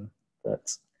amazing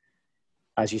that,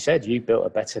 as you said, you built a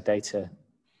better data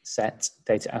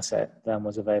asset than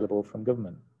was available from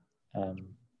government.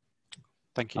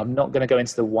 Thank you. I'm not going to go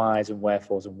into the whys and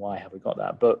wherefores and why have we got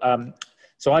that, but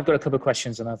so I've got a couple of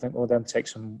questions, and I think we'll then take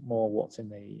some more what's in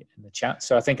the chat.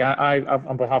 So I think I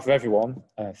on behalf of everyone,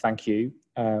 thank you.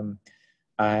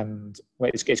 And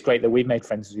it's great that we've made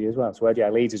friends with you as well. So ODI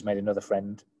Leeds has made another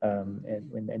friend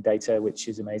in data, which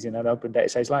is amazing, and Open Data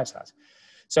Saves Lives has.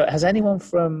 So has anyone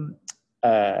from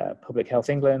Public Health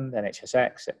England,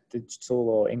 NHSX, Digital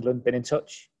or England been in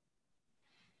touch?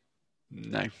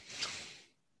 No.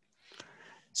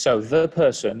 So the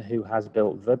person who has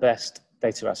built the best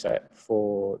data asset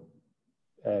for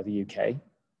the UK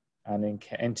and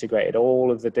integrated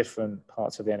all of the different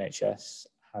parts of the NHS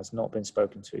has not been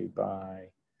spoken to by...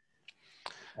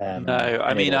 no,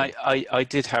 I mean, I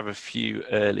did have a few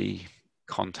early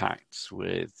contacts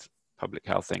with Public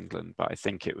Health England, but I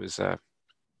think it was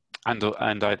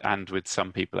and with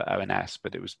some people at ONS,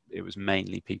 but it was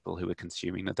mainly people who were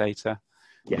consuming the data.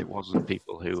 Yeah. It wasn't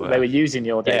people who so they were using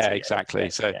your data. Yeah, exactly.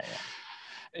 So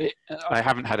I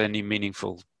haven't had any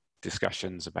meaningful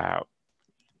discussions about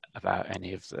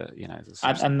any of the, you know.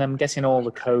 And I'm guessing all the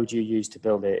code you use to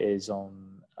build it is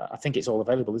on. I think it's all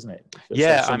available, isn't it?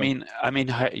 Yeah, I mean,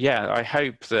 yeah. I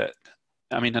hope that.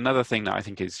 I mean, another thing that I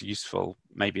think is useful,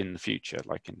 maybe in the future,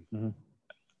 like in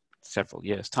several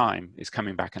years' time, is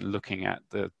coming back and looking at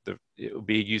it will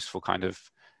be a useful kind of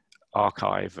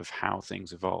archive of how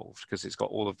things evolved, because it's got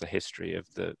all of the history of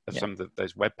some of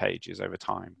those web pages over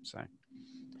time. So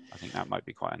I think that might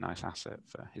be quite a nice asset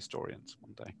for historians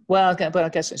one day. Well, but I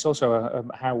guess it's also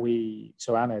how we,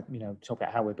 so Anna, you know, talk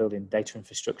about how we're building data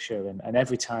infrastructure, and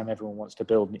every time everyone wants to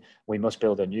build, we must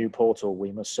build a new portal,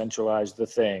 we must centralize the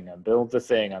thing and build the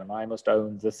thing, and I must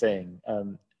own the thing.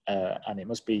 And it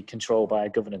must be controlled by a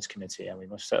governance committee, and we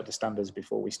must set up the standards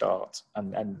before we start.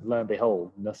 And lo and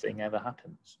behold, nothing ever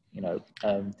happens. You know,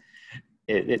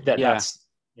 that's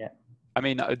yeah. I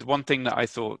mean, one thing that I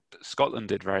thought Scotland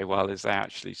did very well is they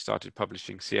actually started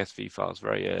publishing CSV files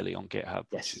very early on GitHub,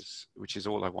 yes. which is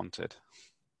all I wanted.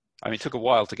 I mean, it took a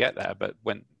while to get there, but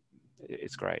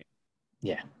it's great.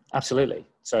 Yeah, absolutely.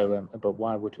 So, but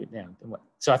why would we? Yeah.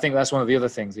 So I think that's one of the other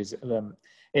things is.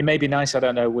 It may be nice. I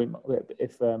don't know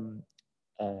if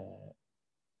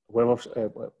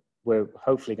we're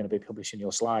hopefully going to be publishing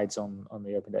your slides on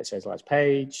the Open Data Saves Lives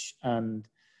page, and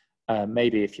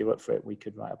maybe if you're up for it, we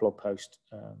could write a blog post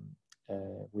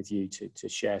with you to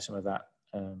share some of that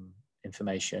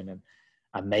information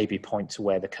and maybe point to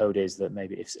where the code is. That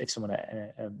maybe if someone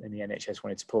in the NHS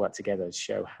wanted to pull that together,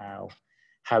 show how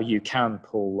you can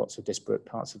pull lots of disparate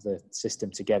parts of the system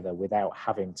together without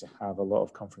having to have a lot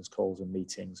of conference calls and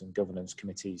meetings and governance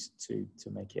committees to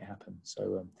make it happen.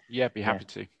 So yeah, be happy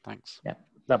to. Thanks. Yeah,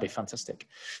 that'd be fantastic.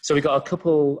 So we got a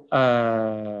couple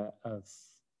of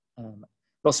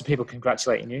lots of people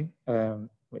congratulating you,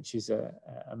 which is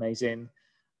amazing.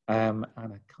 And I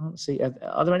can't see.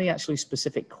 Are there any actually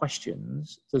specific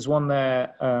questions? There's one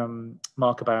there,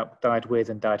 Mark, about died with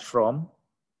and died from.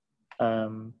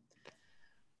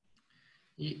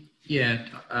 Yeah,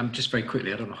 just very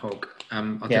quickly, I don't want to hog. I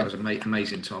think that was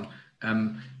amazing, Tom.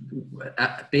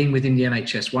 Being within the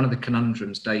NHS, one of the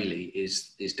conundrums daily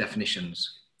is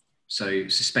definitions. So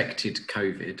suspected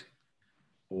COVID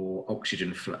or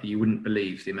oxygen flow, you wouldn't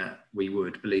believe the amount, we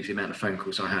would believe the amount of phone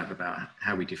calls I have about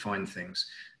how we define things.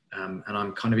 And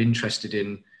I'm kind of interested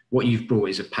in what you've brought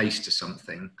is a pace to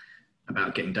something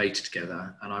about getting data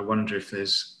together. And I wonder if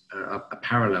there's a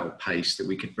parallel pace that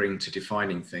we could bring to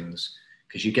defining things,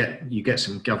 because you get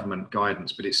some government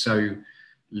guidance, but it's so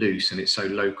loose and it's so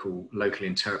locally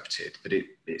interpreted that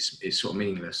it's sort of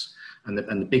meaningless. And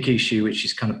the big issue, which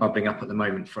is kind of bubbling up at the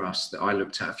moment for us, that I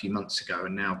looked at a few months ago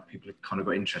and now people have kind of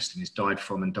got interested in, is died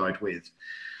from and died with.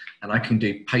 And I can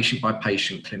do patient by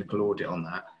patient clinical audit on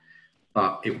that,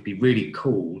 but it would be really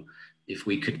cool if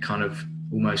we could kind of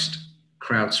almost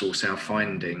crowdsource our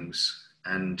findings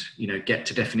and, you know, get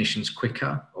to definitions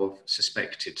quicker of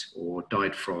suspected or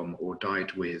died from or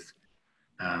died with,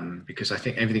 because I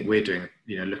think everything we're doing,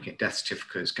 you know, looking at death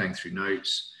certificates, going through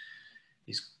notes,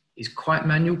 is quite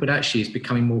manual, but actually is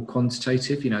becoming more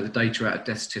quantitative. You know, the data out of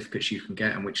death certificates you can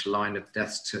get and which line of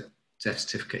death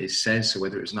certificate it says, so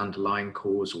whether it was an underlying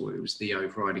cause or it was the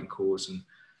overriding cause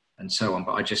and so on.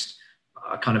 But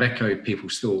I kind of echo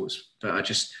people's thoughts, but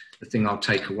the thing I'll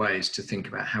take away is to think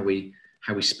about how we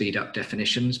speed up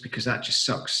definitions, because that just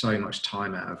sucks so much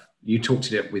time out of. You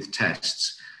talked it with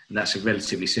tests, and that's a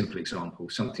relatively simple example,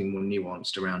 something more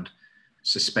nuanced around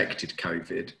suspected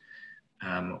COVID.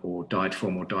 or died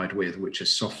from or died with, which are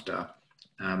softer.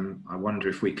 I wonder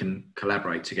if we can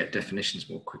collaborate to get definitions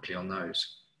more quickly on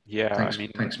those. Yeah, Thanks, I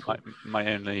mean, thanks, Paul.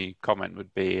 my only comment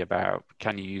would be about,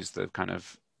 can you use the kind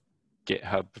of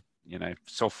GitHub,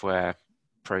 software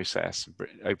process,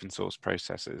 open source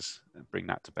processes, and bring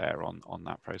that to bear on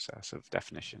that process of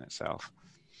definition itself?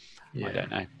 Yeah. I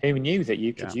don't know. Who knew that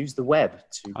you could use the web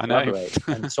to collaborate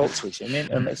and talk to each other?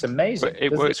 I mean, it's amazing.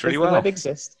 It works really does well. The web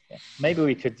exist? Yeah. Maybe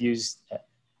we could use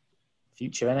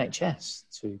future NHS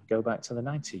to go back to the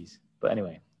 90s. But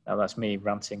anyway, that's me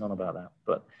ranting on about that.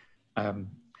 But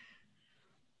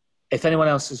if anyone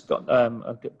else has got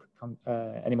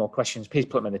any more questions, please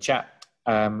put them in the chat.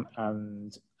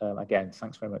 Again,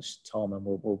 thanks very much, Tom, and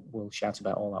we'll shout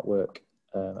about all that work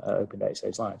at Open Data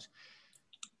Saves Lives.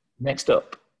 Next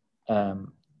up,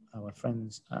 our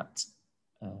friends at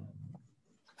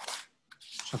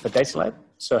Trafford Data Lab.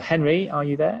 So Henry, are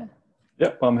you there?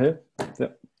 Yep, I'm here.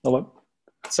 Yep, hello.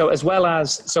 So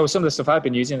some of the stuff I've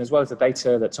been using, as well as the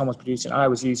data that Tom was producing, I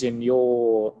was using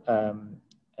your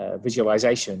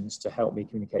visualizations to help me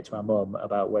communicate to our mum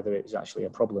about whether it was actually a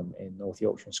problem in North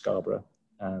Yorkshire and Scarborough.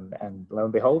 And lo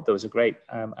and behold, there was a great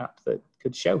app that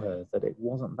could show her that it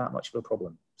wasn't that much of a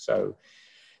problem. So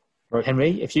right.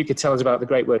 Henry, if you could tell us about the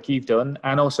great work you've done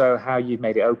and also how you've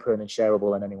made it open and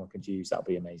shareable and anyone could use, that would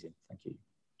be amazing. Thank you.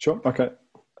 Sure, okay.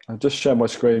 I'll just share my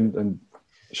screen and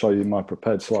show you my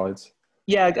prepared slides.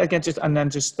 Yeah, again, just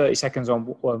 30 seconds on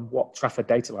what Trafford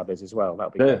Data Lab is as well. That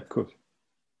would be great. Yeah, of course.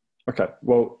 Okay,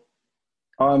 well,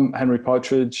 I'm Henry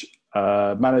Partridge,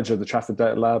 manager of the Trafford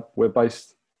Data Lab. We're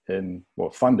based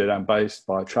funded and based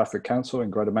by Trafford Council in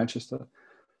Greater Manchester.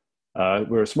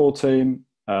 We're a small team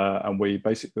and we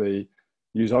basically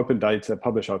use open data,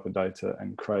 publish open data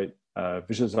and create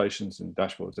visualizations and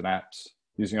dashboards and apps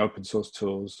using open source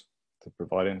tools to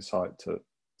provide insight to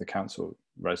the council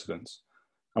residents.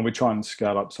 And we try and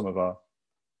scale up some of our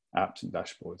apps and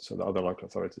dashboards so that other local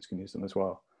authorities can use them as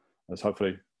well, as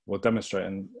hopefully we'll demonstrate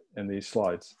in these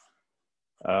slides.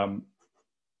 Let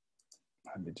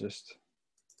me just,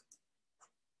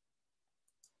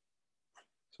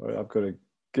 sorry, I've got to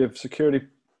give security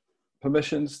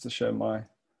permissions to share my,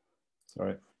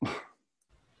 sorry.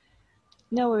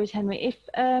 No worries, Henry.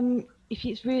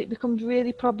 If it becomes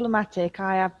really problematic,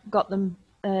 I have got them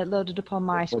loaded up on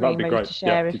my screen ready great. to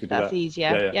share if that's that. Easier.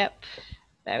 Yeah. Yep.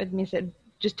 Bear with me. So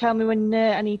just tell me when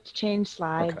I need to change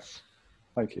slides. Okay.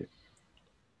 Thank you.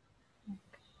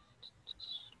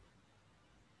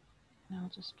 I'll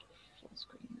just full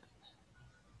screen.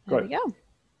 There we go.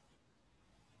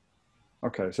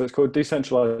 Okay, so it's called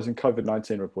Decentralizing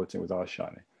COVID-19 Reporting with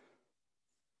iShiny.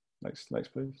 Next,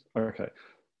 please. Okay,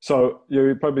 so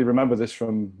you probably remember this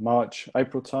from March,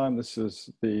 April time. This is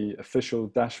the official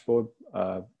dashboard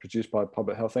produced by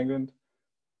Public Health England,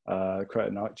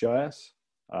 created in ArcGIS.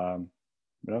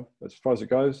 As far as it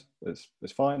goes, it's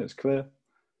fine, it's clear.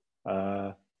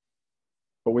 But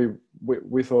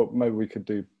we thought maybe we could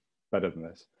do better than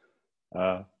this.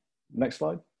 Next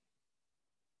slide.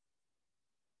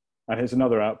 And here's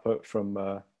another output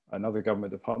from another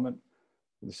government department.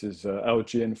 This is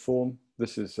LG Inform.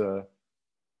 This is a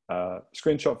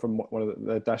screenshot from one of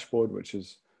their dashboard, which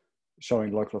is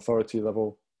showing local authority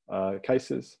level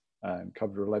cases and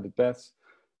COVID-related deaths.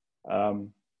 I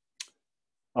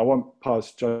won't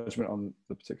pass judgment on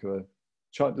the particular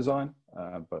chart design,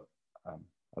 but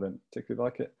I don't particularly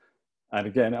like it. And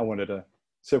again, I wanted to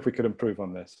see if we could improve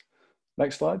on this.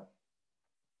 Next slide.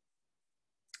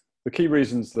 The key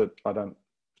reasons that I'm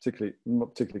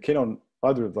not particularly keen on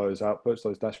either of those outputs,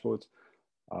 those dashboards.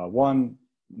 One,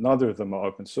 neither of them are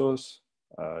open source.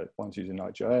 One's using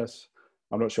ArcGIS.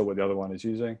 I'm not sure what the other one is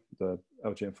using, the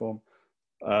LG Inform.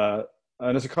 And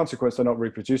as a consequence, they're not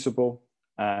reproducible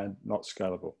and not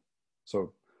scalable.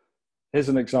 So here's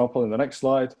an example in the next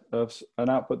slide of an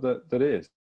output that is.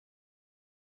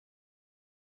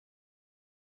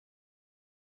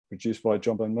 Produced by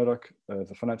John Ben Murdoch of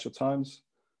the Financial Times.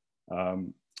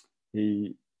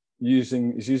 He's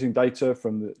using data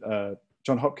from the,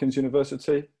 Johns Hopkins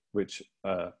University, which,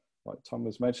 like Tom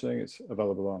was mentioning, it's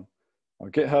available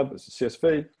on GitHub as a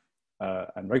CSV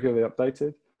and regularly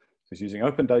updated. So he's using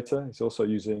open data. He's also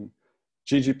using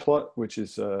ggplot, which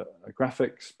is a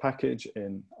graphics package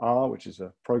in R, which is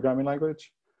a programming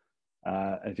language.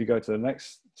 And if you go to the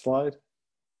next slide,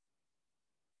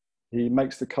 he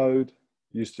makes the code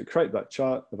used to create that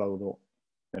chart available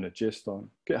in a gist on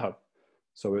GitHub.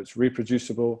 So it's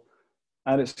reproducible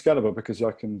and it's scalable because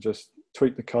I can just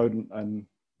tweak the code and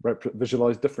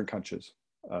visualize different countries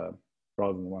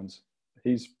rather than the ones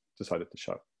he's decided to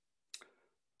show.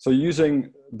 So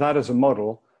using that as a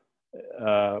model,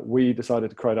 we decided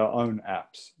to create our own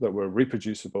apps that were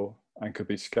reproducible and could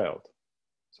be scaled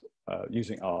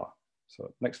using R.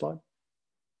 So next slide.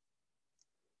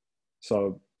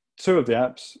 So 2 of the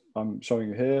apps I'm showing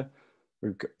you here.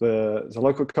 There's a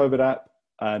local COVID app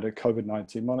and a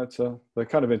COVID-19 monitor. They're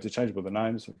kind of interchangeable, the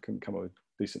names. I couldn't come up with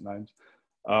decent names.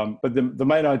 But the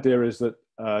main idea is that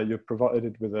you're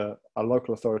provided with a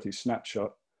local authority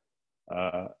snapshot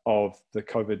of the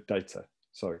COVID data.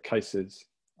 So cases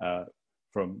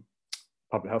from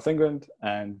Public Health England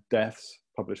and deaths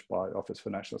published by Office for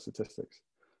National Statistics.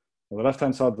 On the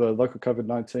left-hand side, the local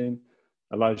COVID-19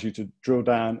 allows you to drill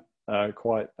down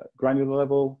quite granular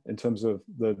level in terms of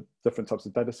the different types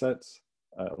of data sets,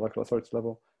 local authority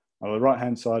level. On the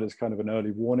right-hand side is kind of an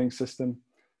early warning system,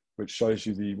 which shows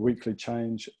you the weekly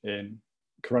change in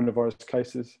coronavirus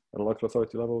cases at a local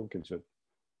authority level. It gives you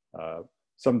a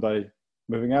 7-day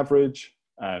moving average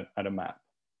and a map.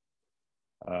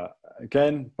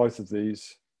 Again, both of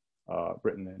these are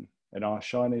written in R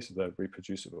Shiny, so they're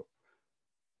reproducible.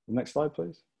 The next slide,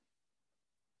 please.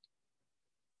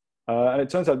 And it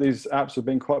turns out these apps have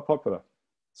been quite popular.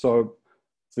 So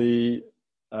we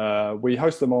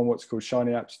host them on what's called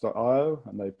shinyapps.io,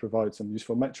 and they provide some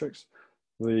useful metrics.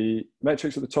 The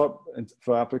metrics at the top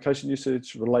for application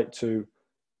usage relate to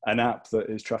an app that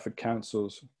is Trafford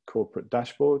Council's corporate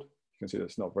dashboard. You can see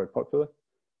that's not very popular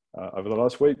over the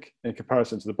last week, in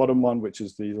comparison to the bottom one, which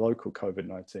is the local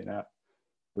COVID-19 app,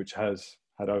 which has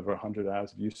had over 100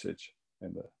 hours of usage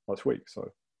in the last week. So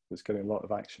it's getting a lot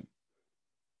of action.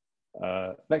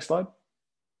 Next slide.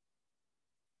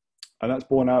 And that's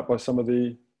borne out by some of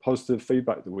the positive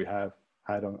feedback that we have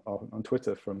had on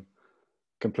Twitter from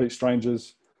complete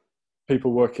strangers,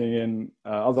 people working in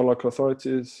other local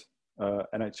authorities,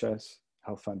 NHS,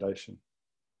 Health Foundation,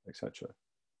 etc.,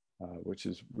 which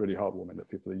is really heartwarming that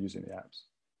people are using the apps.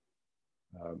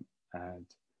 And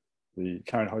the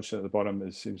Karen Hodgson at the bottom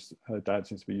her dad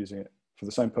seems to be using it for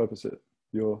the same purpose that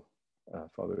your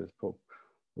father is, Paul,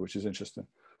 which is interesting.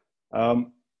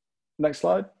 Next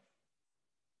slide.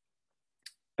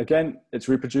 Again, it's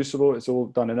reproducible. It's all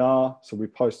done in R. So we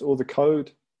post all the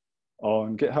code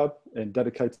on GitHub in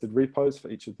dedicated repos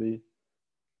for each of the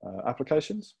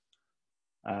applications.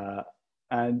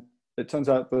 And it turns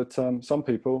out that some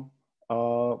people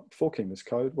are forking this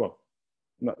code. Well,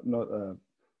 not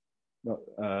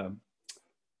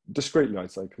discreetly,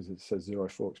 I'd say, because it says 0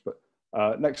 forks. But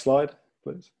next slide,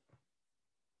 please.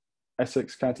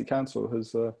 Essex County Council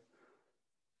has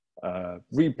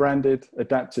rebranded,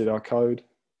 adapted our code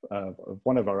of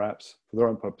one of our apps for their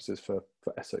own purposes for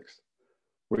Essex,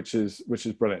 which is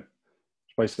brilliant.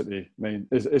 Basically,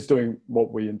 it's doing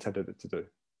what we intended it to do,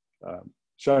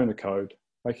 showing the code,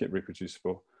 make it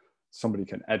reproducible. Somebody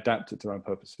can adapt it to their own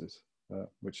purposes,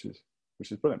 which is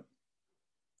brilliant.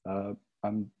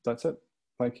 And that's it.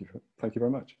 Thank you very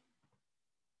much.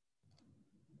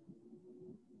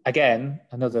 Again,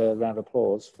 another round of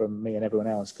applause from me and everyone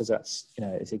else, because that's,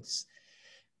 it's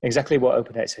exactly what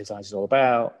Open Data Exercise is all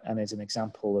about, and is an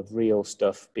example of real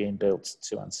stuff being built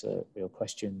to answer real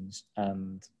questions.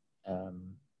 And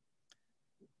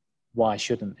why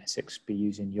shouldn't Essex be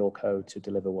using your code to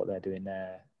deliver what they're doing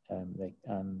there?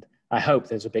 And I hope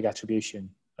there's a big attribution.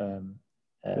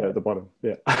 At the bottom,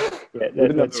 yeah. We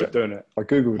didn't know they were doing it. I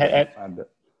Googled it and found it.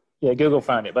 Yeah, Google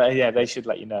found it, but yeah, they should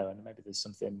let you know, and maybe there's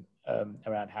something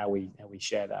around how we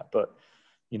share that. But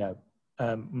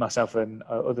myself and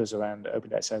others around Open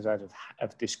Data Exercise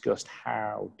have discussed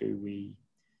how do we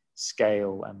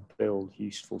scale and build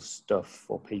useful stuff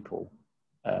for people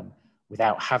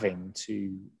without having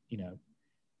to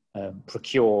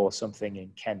procure something in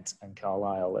Kent and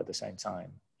Carlisle at the same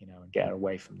time, and get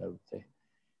away from the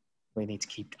we need to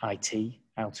keep IT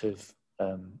out of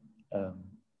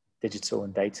digital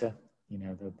and data,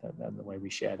 the way we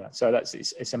share that. So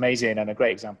it's amazing and a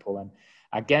great example. And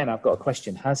again, I've got a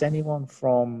question. Has anyone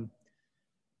from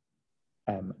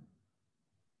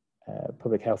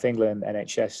Public Health England,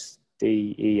 NHS,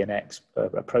 D, E, and X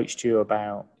approached you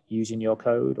about using your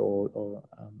code or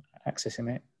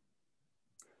accessing it?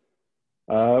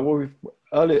 Well,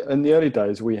 in the early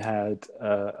days, we had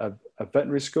a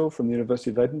veterinary school from the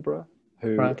University of Edinburgh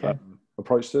who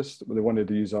approached us. They wanted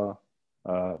to use our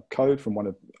code from one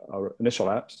of our initial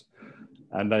apps,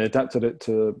 and they adapted it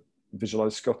to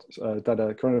visualize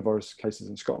data coronavirus cases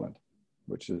in Scotland,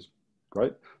 which is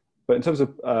great. But in terms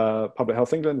of Public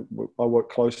Health England, I work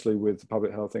closely with the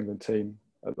Public Health England team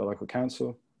at the local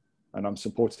council, and I'm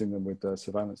supporting them with their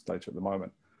surveillance data at the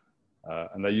moment.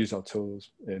 And they use our tools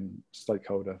in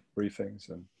stakeholder briefings.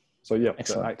 And so, yeah,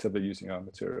 they're actively using our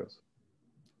materials.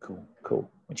 Cool,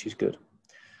 which is good.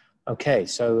 Okay,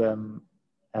 so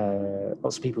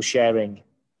lots of people sharing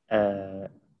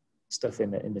stuff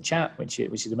in the chat, which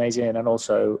is amazing. And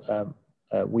also,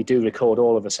 we do record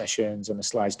all of the sessions, and the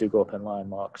slides do go up online,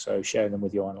 Mark. So sharing them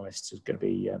with your analysts is going to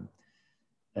be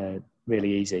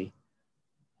really easy.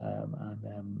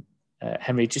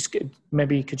 Henry, just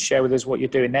maybe you could share with us what you're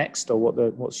doing next, or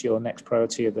what's your next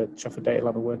priority of the Trafford Data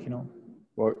Lab are working on?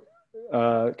 Well,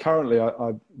 currently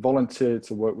I volunteered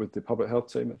to work with the public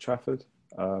health team at Trafford,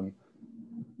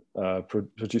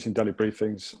 producing daily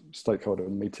briefings, stakeholder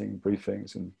meeting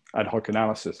briefings, and ad hoc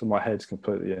analysis. And my head's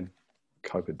completely in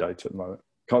COVID data at the moment.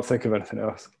 Can't think of anything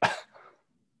else.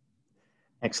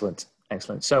 Excellent.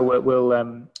 So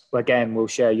we'll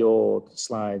share your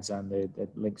slides and the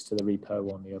links to the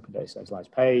repo on the Open Data Saves Lives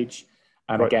page.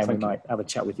 And Right, again, we might have a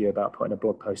chat with you about putting a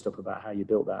blog post up about how you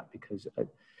built that, because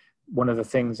one of the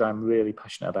things I'm really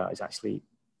passionate about is actually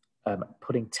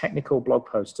putting technical blog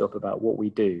posts up about what we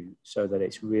do, so that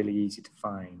it's really easy to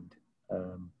find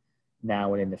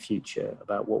now and in the future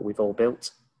about what we've all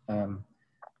built, and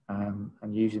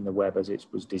using the web as it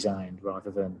was designed,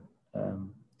 rather than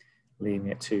leaving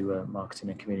it to marketing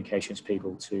and communications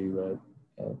people to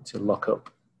lock up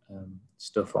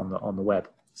stuff on the web.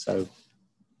 So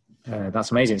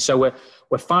that's amazing. So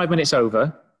we're 5 minutes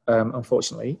over,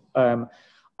 unfortunately.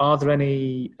 Are there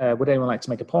any? Would anyone like to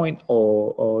make a point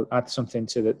or add something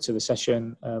to the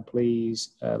session?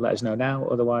 Please let us know now.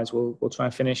 Otherwise, we'll try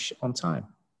and finish on time.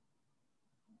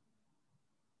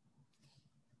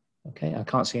 Okay, I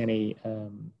can't see any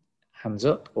hands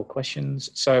up or questions.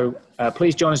 So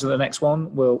please join us at the next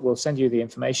one. We'll send you the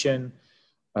information.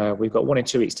 We've got one in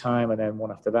 2 weeks' time, and then one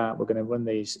after that. We're going to run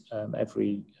these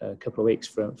every couple of weeks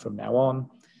from now on.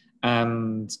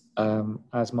 And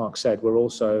as Mark said, we're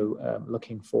also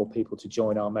looking for people to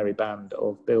join our merry band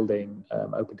of building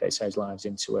Open Data Saves Lives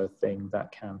into a thing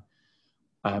that can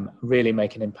really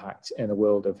make an impact in the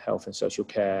world of health and social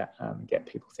care, and get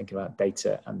people thinking about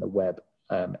data and the web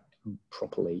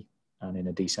properly and in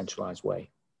a decentralized way.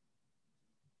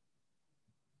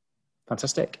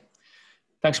 Fantastic.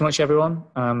 Thanks so much, everyone.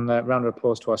 And a round of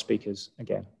applause to our speakers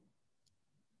again.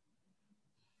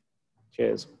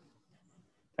 Cheers.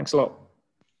 Thanks a lot.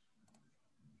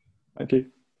 Thank you.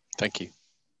 Thank you.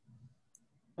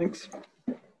 Thanks.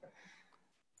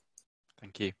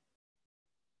 Thank you.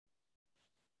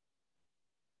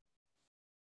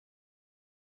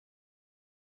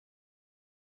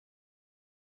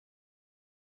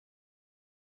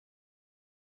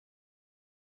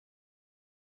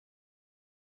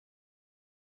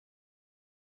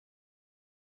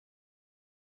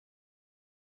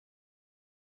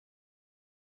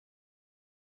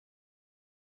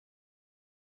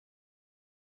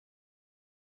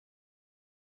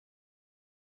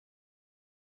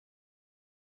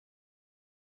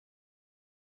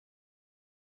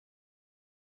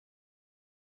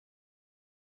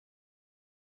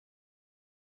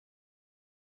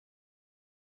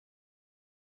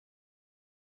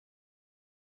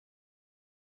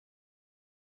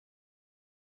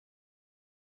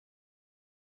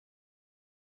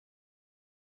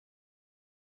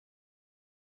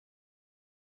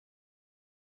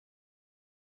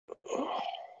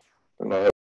 No.